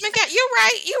Jasmine Guy. You're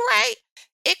right, you're right.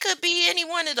 It could be any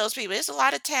one of those people. There's a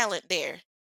lot of talent there.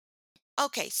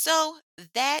 Okay, so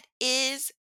that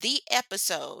is the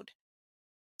episode.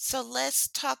 So let's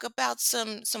talk about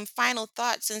some final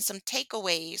thoughts and some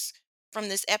takeaways from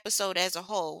this episode as a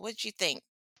whole. What you think?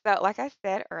 So, like I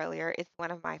said earlier, it's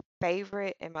one of my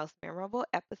favorite and most memorable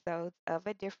episodes of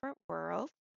A Different World.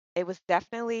 It was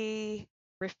definitely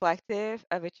reflective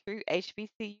of a true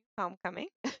HBCU homecoming,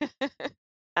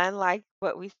 unlike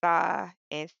what we saw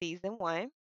in season one.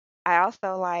 I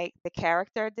also like the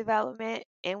character development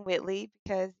in Whitley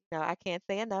because, I can't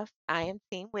say enough. I am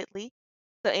Team Whitley.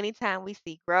 So anytime we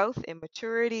see growth and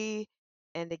maturity,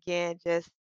 and again, just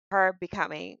her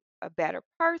becoming a better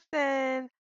person,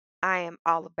 I am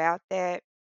all about that.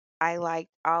 I liked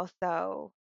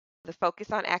also the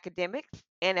focus on academics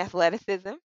and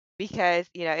athleticism because,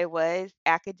 it was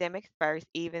academics first,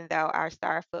 even though our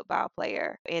star football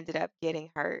player ended up getting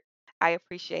hurt. I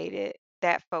appreciated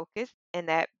that focus and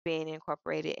that being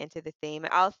incorporated into the theme.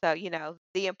 And also,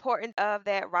 the importance of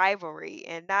that rivalry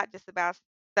and not just about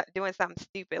doing something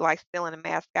stupid like stealing a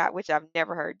mascot, which I've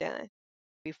never heard done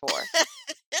before,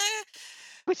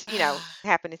 which,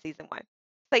 happened in season 1.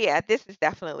 So, yeah, this is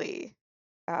definitely,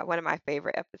 one of my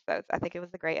favorite episodes. I think it was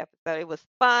a great episode. It was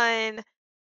fun,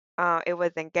 it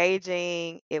was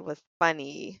engaging, it was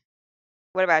funny.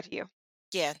 What about you?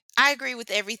 Yeah, I agree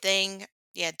with everything.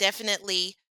 Yeah,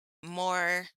 definitely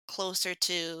more closer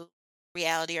to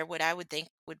reality, or what I would think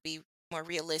would be more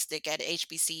realistic at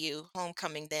HBCU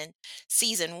homecoming than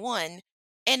season 1.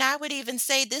 And I would even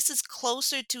say this is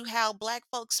closer to how Black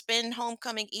folks spend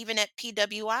homecoming even at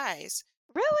PWIs.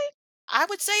 Really? I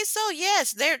would say so,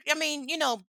 yes. I mean,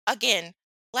 again,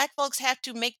 Black folks have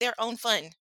to make their own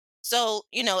fun. So,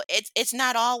 it's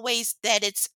not always that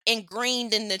it's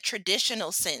ingrained in the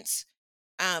traditional sense.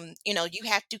 You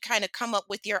have to kind of come up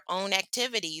with your own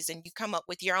activities, and you come up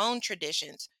with your own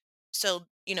traditions. So,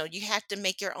 you have to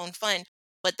make your own fun.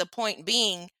 But the point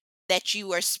being that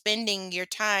you are spending your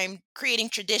time creating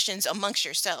traditions amongst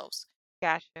yourselves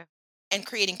Gotcha. and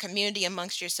creating community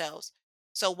amongst yourselves.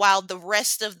 So while the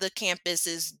rest of the campus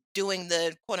is doing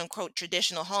the quote unquote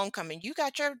traditional homecoming, you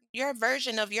got your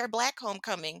version of your Black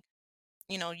homecoming,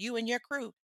 you and your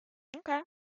crew. Okay.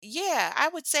 Yeah, I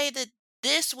would say that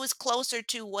this was closer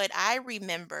to what I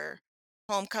remember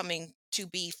homecoming to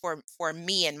be for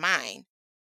me and mine.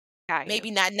 Got you.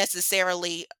 Maybe not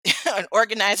necessarily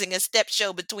organizing a step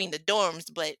show between the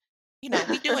dorms, but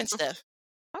we doing stuff.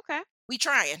 Okay. We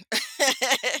trying.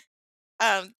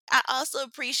 I also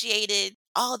appreciated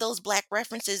all those Black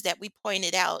references that we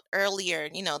pointed out earlier,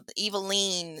 the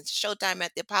Eveline, Showtime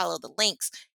at the Apollo, the Links,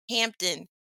 Hampton.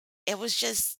 It was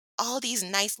just all these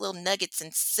nice little nuggets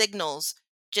and signals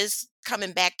just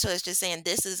coming back to us, just saying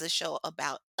this is a show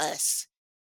about us.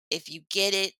 If you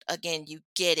get it, again, you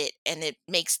get it. And it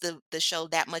makes the show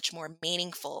that much more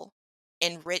meaningful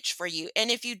and rich for you. And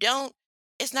if you don't,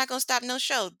 it's not gonna stop no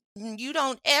show. You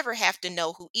don't ever have to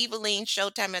know who Eveline,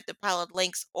 Showtime at the Apollo,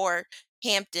 Links, or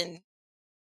Hampton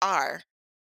are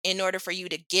in order for you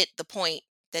to get the point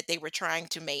that they were trying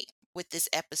to make with this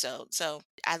episode. So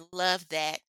I love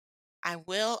that. I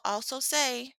will also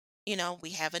say,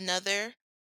 we have another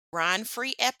Ron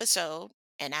free episode,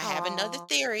 and I have another Oh,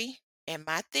 theory. And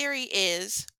my theory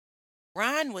is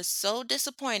Ron was so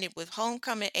disappointed with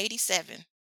Homecoming 87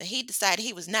 that he decided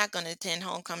he was not going to attend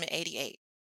Homecoming 88.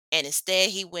 And instead,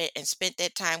 he went and spent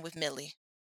that time with Millie.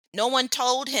 No one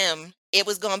told him it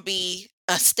was going to be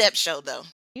a step show, though.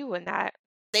 you would not.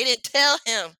 They didn't tell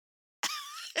him.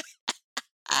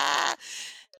 Ah,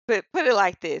 Put it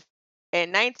like this.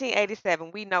 In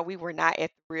 1987, we know we were not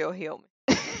at the real Hillman.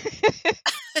 it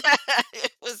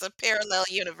was a parallel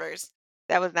universe.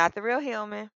 That was not the real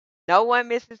Hillman. No one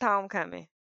misses homecoming.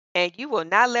 And you will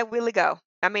not let Willie go.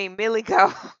 I mean, Millie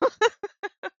go.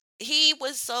 He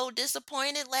was so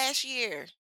disappointed last year.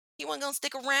 He wasn't going to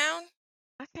stick around.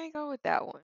 I can't go with that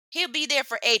one. He'll be there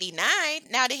for 89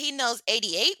 now that he knows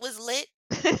 88 was lit.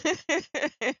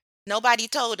 Nobody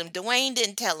told him. Dwayne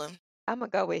didn't tell him. I'm gonna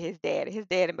go with his dad. His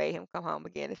daddy made him come home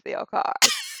again and sell cars.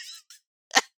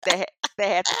 They had, they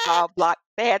had to fall block.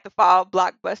 They had to fall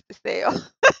blockbuster sale.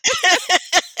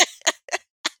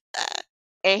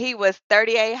 And he was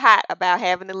 38 hot about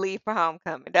having to leave for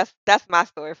homecoming. That's my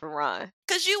story for Ron.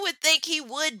 Because you would think he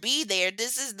would be there.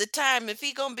 This is the time. If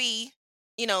he going to be,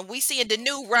 we seeing the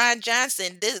new Ron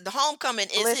Johnson. The homecoming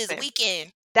is his Listen,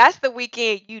 weekend. that's the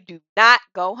weekend you do not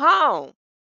go home.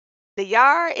 The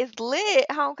yard is lit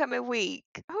homecoming week.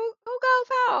 Who goes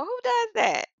home? Who does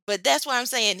that? But that's why I'm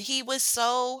saying he was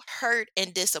so hurt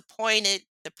and disappointed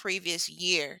the previous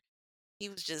year. He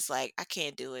was just like, I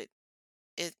can't do it.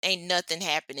 It ain't nothing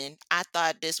happening. I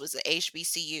thought this was a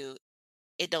HBCU.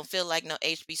 It don't feel like no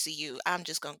HBCU. I'm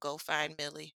just gonna go find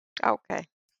Millie. Okay,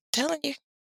 Telling you.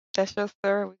 that's your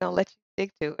story. We're gonna let you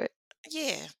stick to it.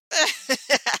 Yeah.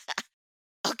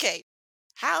 Okay.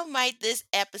 How might this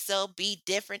episode be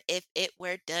different if it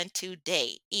were done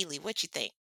today? Ely, what you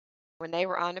think? When they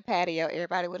were on the patio,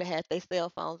 everybody would have had their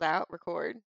cell phones out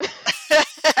recording.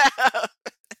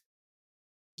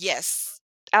 Yes.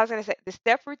 I was gonna say the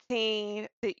step routine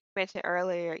that you mentioned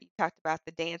earlier, you talked about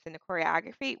the dance and the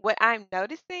choreography. What I'm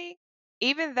noticing,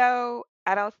 even though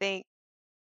I don't think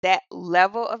that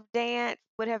level of dance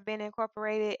would have been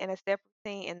incorporated in a step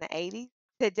routine in the 80s,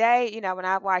 today, when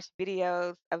I watch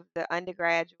videos of the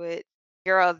undergraduates,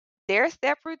 girls, their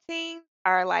step routines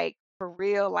are like for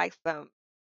real, like some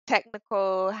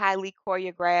technical, highly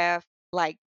choreographed,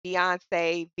 like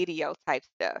Beyonce video type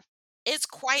stuff. It's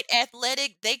quite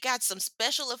athletic. They got some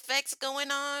special effects going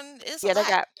on. It's a Yeah, they lot.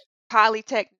 got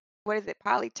Polytech, what is it?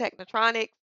 Polytechnotronics.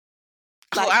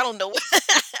 Oh, Like, I don't know. I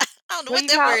don't know what do what you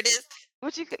that call word is.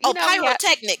 You Oh, know, we have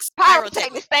pyrotechnics,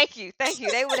 pyrotechnics. pyrotechnics. Thank you.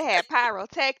 They would have had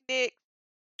pyrotechnics,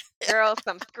 girl,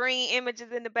 some screen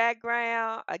images in the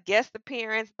background, a guest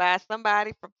appearance by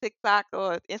somebody from TikTok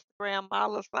or Instagram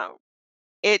model or something.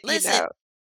 It, you Listen, know,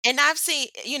 and I've seen,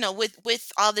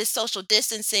 with all this social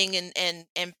distancing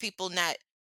and people not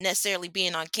necessarily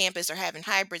being on campus or having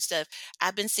hybrid stuff,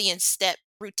 I've been seeing step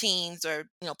routines or,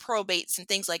 probates and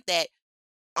things like that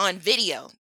on video.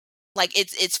 Like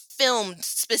it's filmed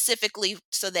specifically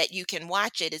so that you can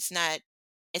watch it. It's not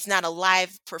a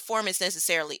live performance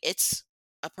necessarily. It's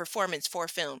a performance for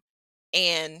film.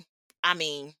 And I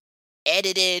mean,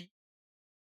 edited,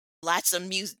 lots of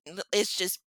music. It's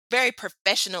just very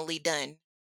professionally done.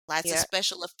 Lots of yeah.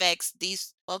 special effects.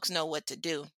 These folks know what to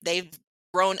do. They've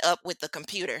grown up with the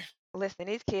computer. Listen,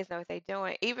 these kids know what they're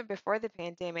doing. Even before the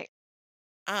pandemic,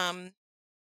 Um,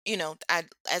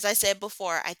 as I said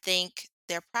before, I think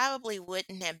there probably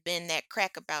wouldn't have been that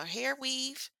crack about hair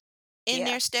weave in yeah.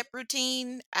 their step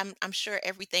routine. I'm sure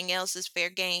everything else is fair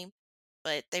game,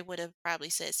 but they would have probably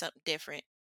said something different.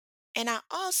 And I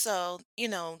also,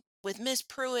 with Miss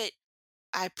Pruitt,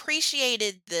 I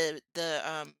appreciated the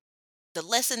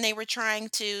lesson they were trying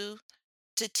to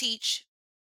teach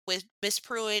with Miss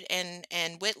Pruitt and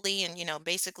Whitley, and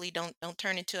basically don't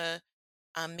turn into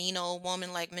a mean old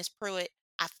woman like Miss Pruitt.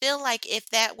 I feel like if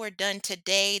that were done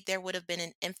today, there would have been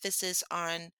an emphasis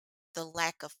on the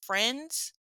lack of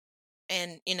friends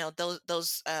and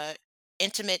those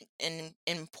intimate and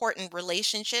important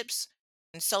relationships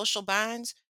and social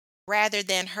bonds rather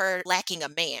than her lacking a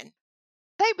man.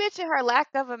 They mentioned her lack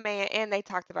of a man and they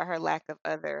talked about her lack of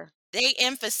other. They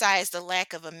emphasized the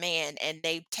lack of a man and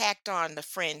they tacked on the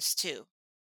friends too.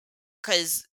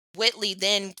 Because Whitley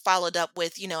then followed up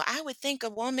with, I would think a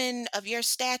woman of your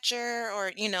stature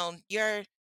or, your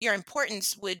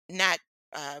importance would not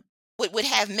would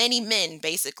have many men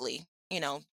basically,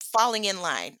 falling in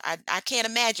line. I can't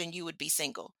imagine you would be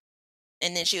single.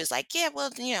 And then she was like, yeah,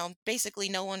 well, basically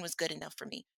no one was good enough for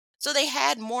me. So they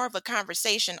had more of a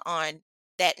conversation on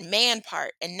that man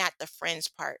part and not the friends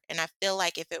part. And I feel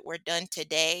like if it were done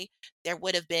today, there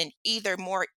would have been either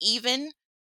more even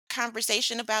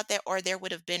conversation about that or there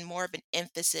would have been more of an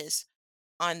emphasis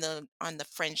on the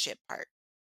friendship part.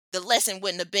 The lesson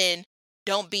wouldn't have been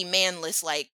don't be manless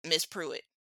like Miss Pruitt.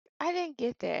 I didn't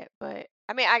get that, but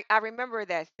I mean, I remember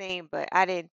that scene, but I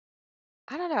don't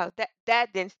know,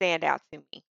 that didn't stand out to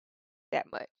me that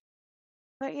much.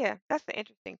 But yeah, that's an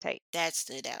interesting take. That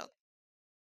stood out.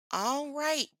 All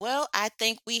right. Well, I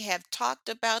think we have talked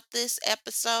about this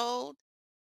episode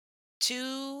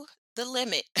to the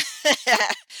limit.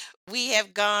 We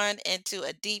have gone into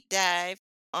a deep dive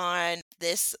on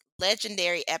this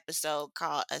legendary episode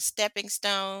called A Stepping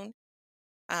Stone,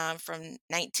 from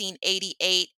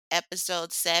 1988,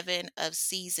 episode 7 of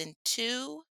season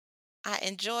 2. I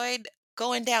enjoyed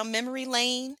going down memory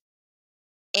lane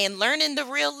and learning the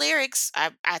real lyrics.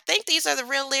 I think these are the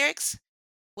real lyrics.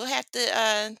 We'll have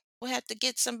to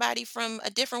get somebody from a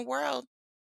different world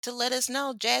to let us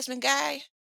know. Jasmine Guy,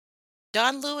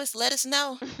 Don Lewis, let us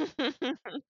know.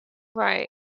 Right.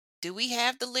 Do we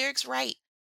have the lyrics right?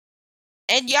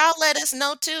 And y'all let us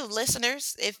know too,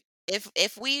 listeners. If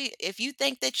you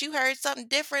think that you heard something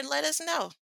different, let us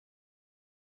know.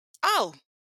 Oh,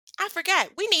 I forgot.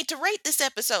 We need to rate this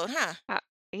episode, huh? Uh,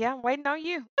 yeah, I'm waiting on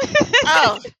you.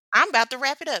 Oh, I'm about to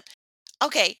wrap it up.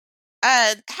 Okay.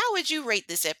 How would you rate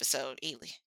this episode, Ely?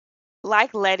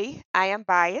 Like Letty, I am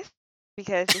biased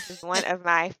because this is one of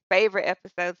my favorite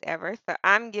episodes ever. So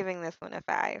I'm giving this one a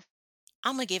 5.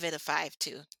 I'm gonna give it a 5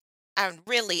 too.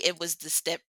 It was the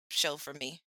step show for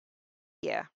me.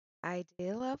 Yeah, I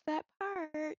did love that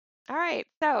part. All right,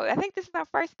 so I think this is our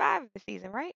first 5 of the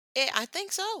season, right? I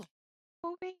think so.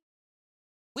 Cool beans.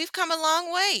 We've come a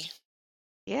long way.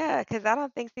 Yeah, because I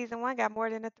don't think season 1 got more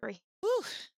than a 3. Whew.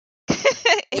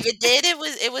 If it did,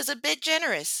 it was a bit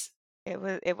generous. It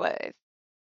was. It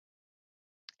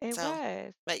So,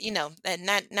 was. but and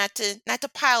not to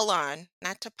pile on,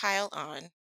 not to pile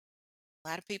on. A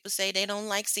lot of people say they don't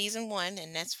like season 1,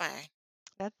 and that's fine.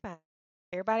 That's fine.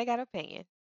 Everybody got opinion.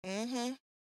 Mhm.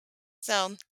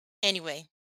 So, anyway,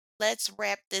 let's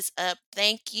wrap this up.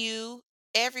 Thank you,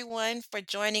 everyone, for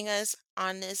joining us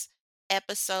on this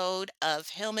episode of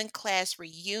Hillman Class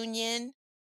Reunion.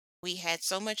 We had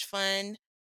so much fun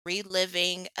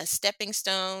reliving A Stepping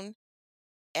Stone,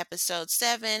 episode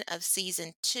 7 of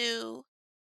season 2.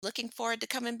 Looking forward to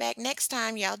coming back next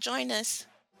time. Y'all join us.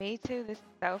 Me too. This is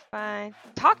so fun.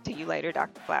 Talk to you later,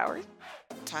 Dr. Flowers.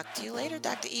 Talk to you later,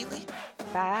 Dr. Ely.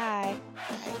 Bye.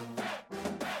 Bye.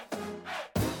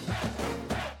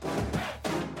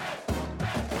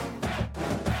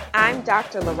 I'm I'm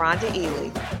Dr. LaRonda Ely.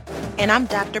 And I'm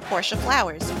Dr. Portia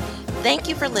Flowers. Thank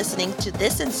you for listening to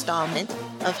this installment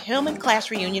of Hillman Class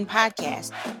Reunion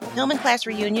Podcast. Hillman Class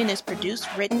Reunion is produced,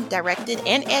 written, directed,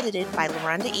 and edited by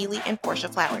LaRonda Ely and Portia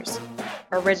Flowers.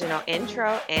 Original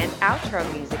intro and outro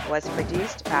music was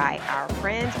produced by our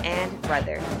friend and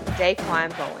brother,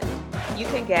 Daquan Bowen. You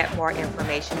can get more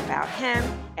information about him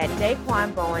at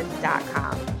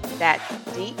daquanbowens.com. That's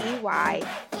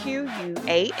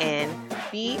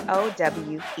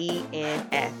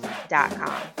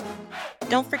DequanBowens.com.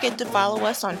 Don't forget to follow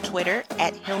us on Twitter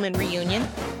at Hillman Reunion,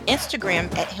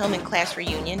 Instagram at Hillman Class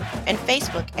Reunion, and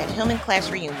Facebook at Hillman Class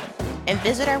Reunion. And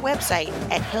visit our website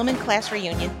at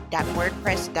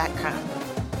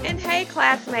hillmanclassreunion.wordpress.com. And hey,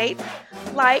 classmates,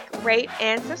 like, rate,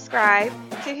 and subscribe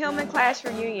to Hillman Class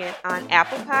Reunion on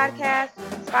Apple Podcasts,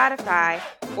 Spotify,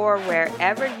 or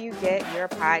wherever you get your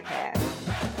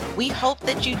podcasts. We hope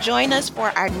that you join us for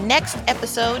our next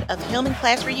episode of Hillman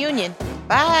Class Reunion.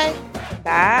 Bye!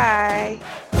 Bye!